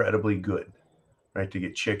was incredibly good, right? To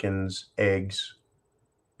get chickens, eggs,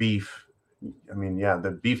 beef. I mean, yeah,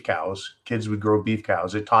 the beef cows, kids would grow beef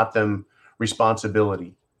cows. It taught them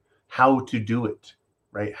responsibility, how to do it,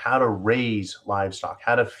 right? How to raise livestock,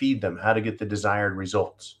 how to feed them, how to get the desired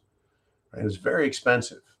results. Right? It was very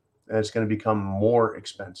expensive, and it's going to become more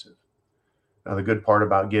expensive. Now, the good part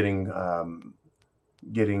about getting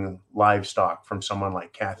livestock from someone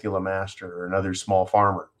like Kathy Lemaster or another small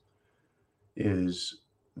farmer is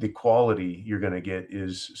the quality you're going to get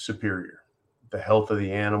is superior. The health of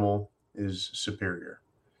the animal is superior.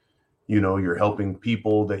 You're helping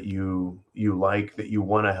people that you like, that you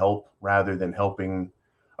want to help, rather than helping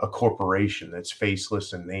a corporation that's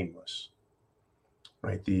faceless and nameless,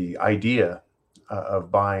 right? The idea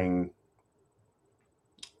of buying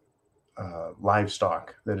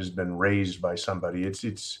livestock that has been raised by somebody,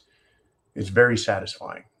 it's very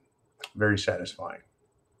satisfying, very satisfying.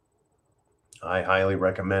 I highly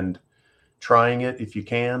recommend trying it if you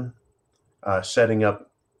can, setting up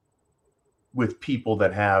with people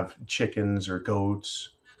that have chickens or goats,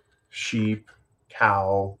 sheep,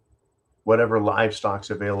 cow, whatever livestock's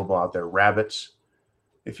available out there, rabbits.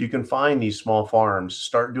 If you can find these small farms,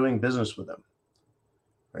 start doing business with them,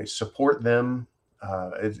 right? Support them.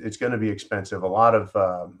 It's going to be expensive. A lot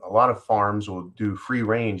of farms will do free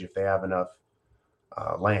range if they have enough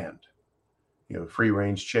land. Free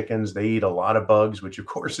range chickens, they eat a lot of bugs, which of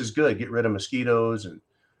course is good. Get rid of mosquitoes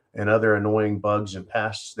and other annoying bugs and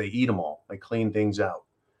pests. They eat them all. They clean things out.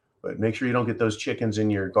 But make sure you don't get those chickens in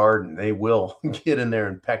your garden. They will get in there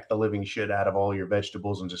and peck the living shit out of all your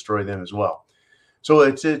vegetables and destroy them as well. So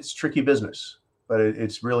it's tricky business, but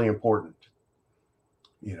it's really important.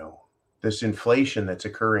 This inflation that's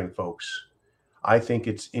occurring, folks, I think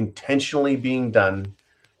it's intentionally being done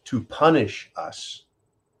to punish us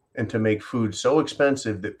and to make food so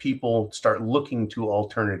expensive that people start looking to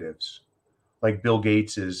alternatives, like Bill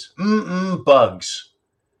Gates's bugs.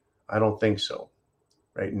 I don't think so,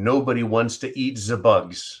 right? Nobody wants to eat the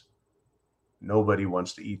bugs. Nobody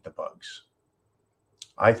wants to eat the bugs.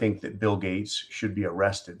 I think that Bill Gates should be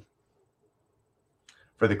arrested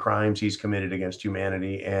for the crimes he's committed against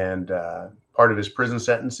humanity, and part of his prison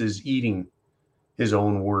sentence is eating his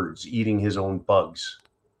own words, eating his own bugs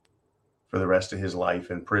for the rest of his life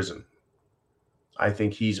in prison. I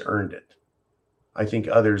think he's earned it. I think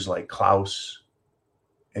others like Klaus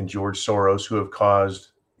and George Soros, who have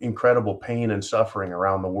caused incredible pain and suffering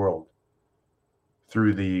around the world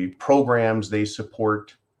through the programs they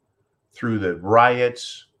support, through the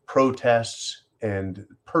riots, protests, and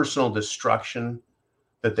personal destruction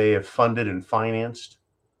that they have funded and financed.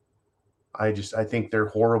 I think they're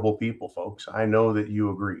horrible people, folks. I know that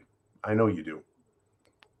you agree. I know you do.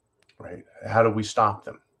 Right? How do we stop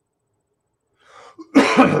them?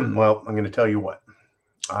 Well, I'm going to tell you what.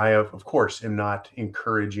 I, of course, am not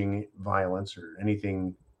encouraging violence or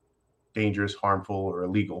anything dangerous, harmful, or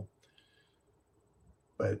illegal.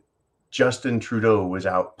 But Justin Trudeau was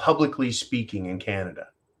out publicly speaking in Canada.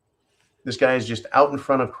 This guy is just out in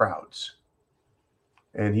front of crowds.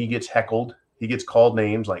 And he gets heckled. He gets called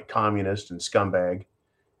names like communist and scumbag.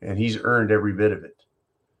 And he's earned every bit of it.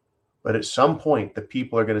 But at some point, the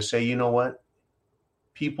people are going to say, you know what?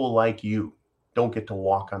 People like you don't get to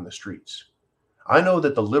walk on the streets. I know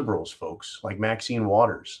that the liberals, folks, like Maxine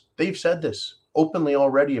Waters, they've said this openly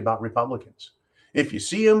already about Republicans. If you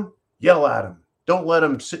see them, yell at them. Don't let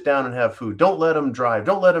them sit down and have food. Don't let them drive.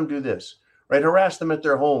 Don't let them do this, right? Harass them at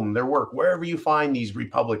their home, their work, wherever you find these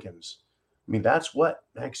Republicans. I mean, that's what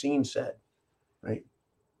Maxine said, right?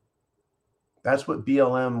 That's what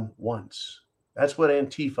BLM wants. That's what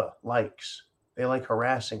Antifa likes. They like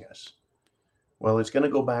harassing us. Well, it's going to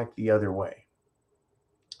go back the other way.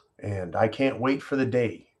 And I can't wait for the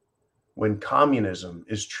day when communism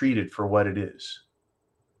is treated for what it is.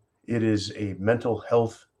 It is a mental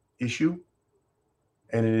health issue,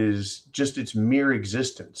 And it is just its mere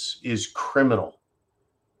existence is criminal.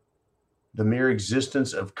 The mere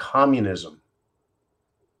existence of communism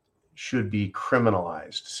should be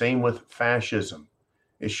criminalized. Same with fascism.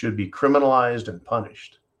 It should be criminalized and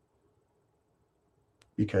punished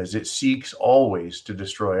because it seeks always to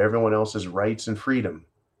destroy everyone else's rights and freedom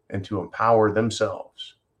and to empower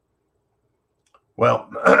themselves.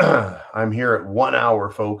 Well, I'm here at 1 hour,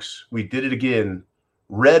 folks. We did it again.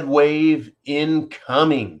 Red wave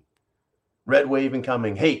incoming. Red wave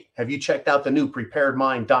incoming. Hey, have you checked out the new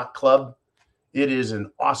preparedmind.club? It is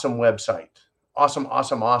an awesome website. Awesome,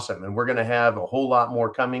 awesome, awesome. And we're going to have a whole lot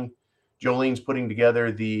more coming. Jolene's putting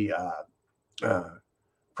together the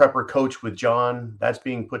Prepper Coach with John. That's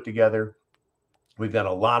being put together. We've got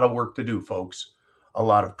a lot of work to do, folks. A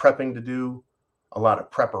lot of prepping to do. A lot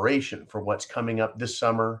of preparation for what's coming up this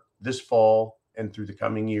summer, this fall, and through the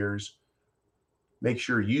coming years. Make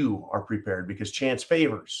sure you are prepared because chance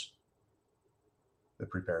favors the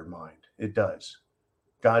prepared mind. It does.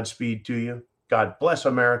 Godspeed to you. God bless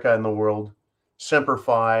America and the world. Semper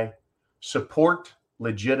Fi. Support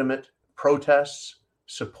legitimate protests.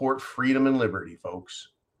 Support freedom and liberty, folks.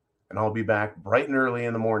 And I'll be back bright and early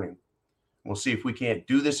in the morning. We'll see if we can't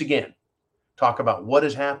do this again. Talk about what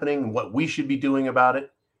is happening and what we should be doing about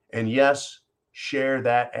it. And yes, share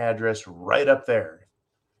that address right up there.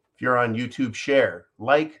 If you're on YouTube, share,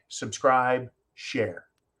 like, subscribe, share.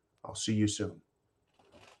 I'll see you soon.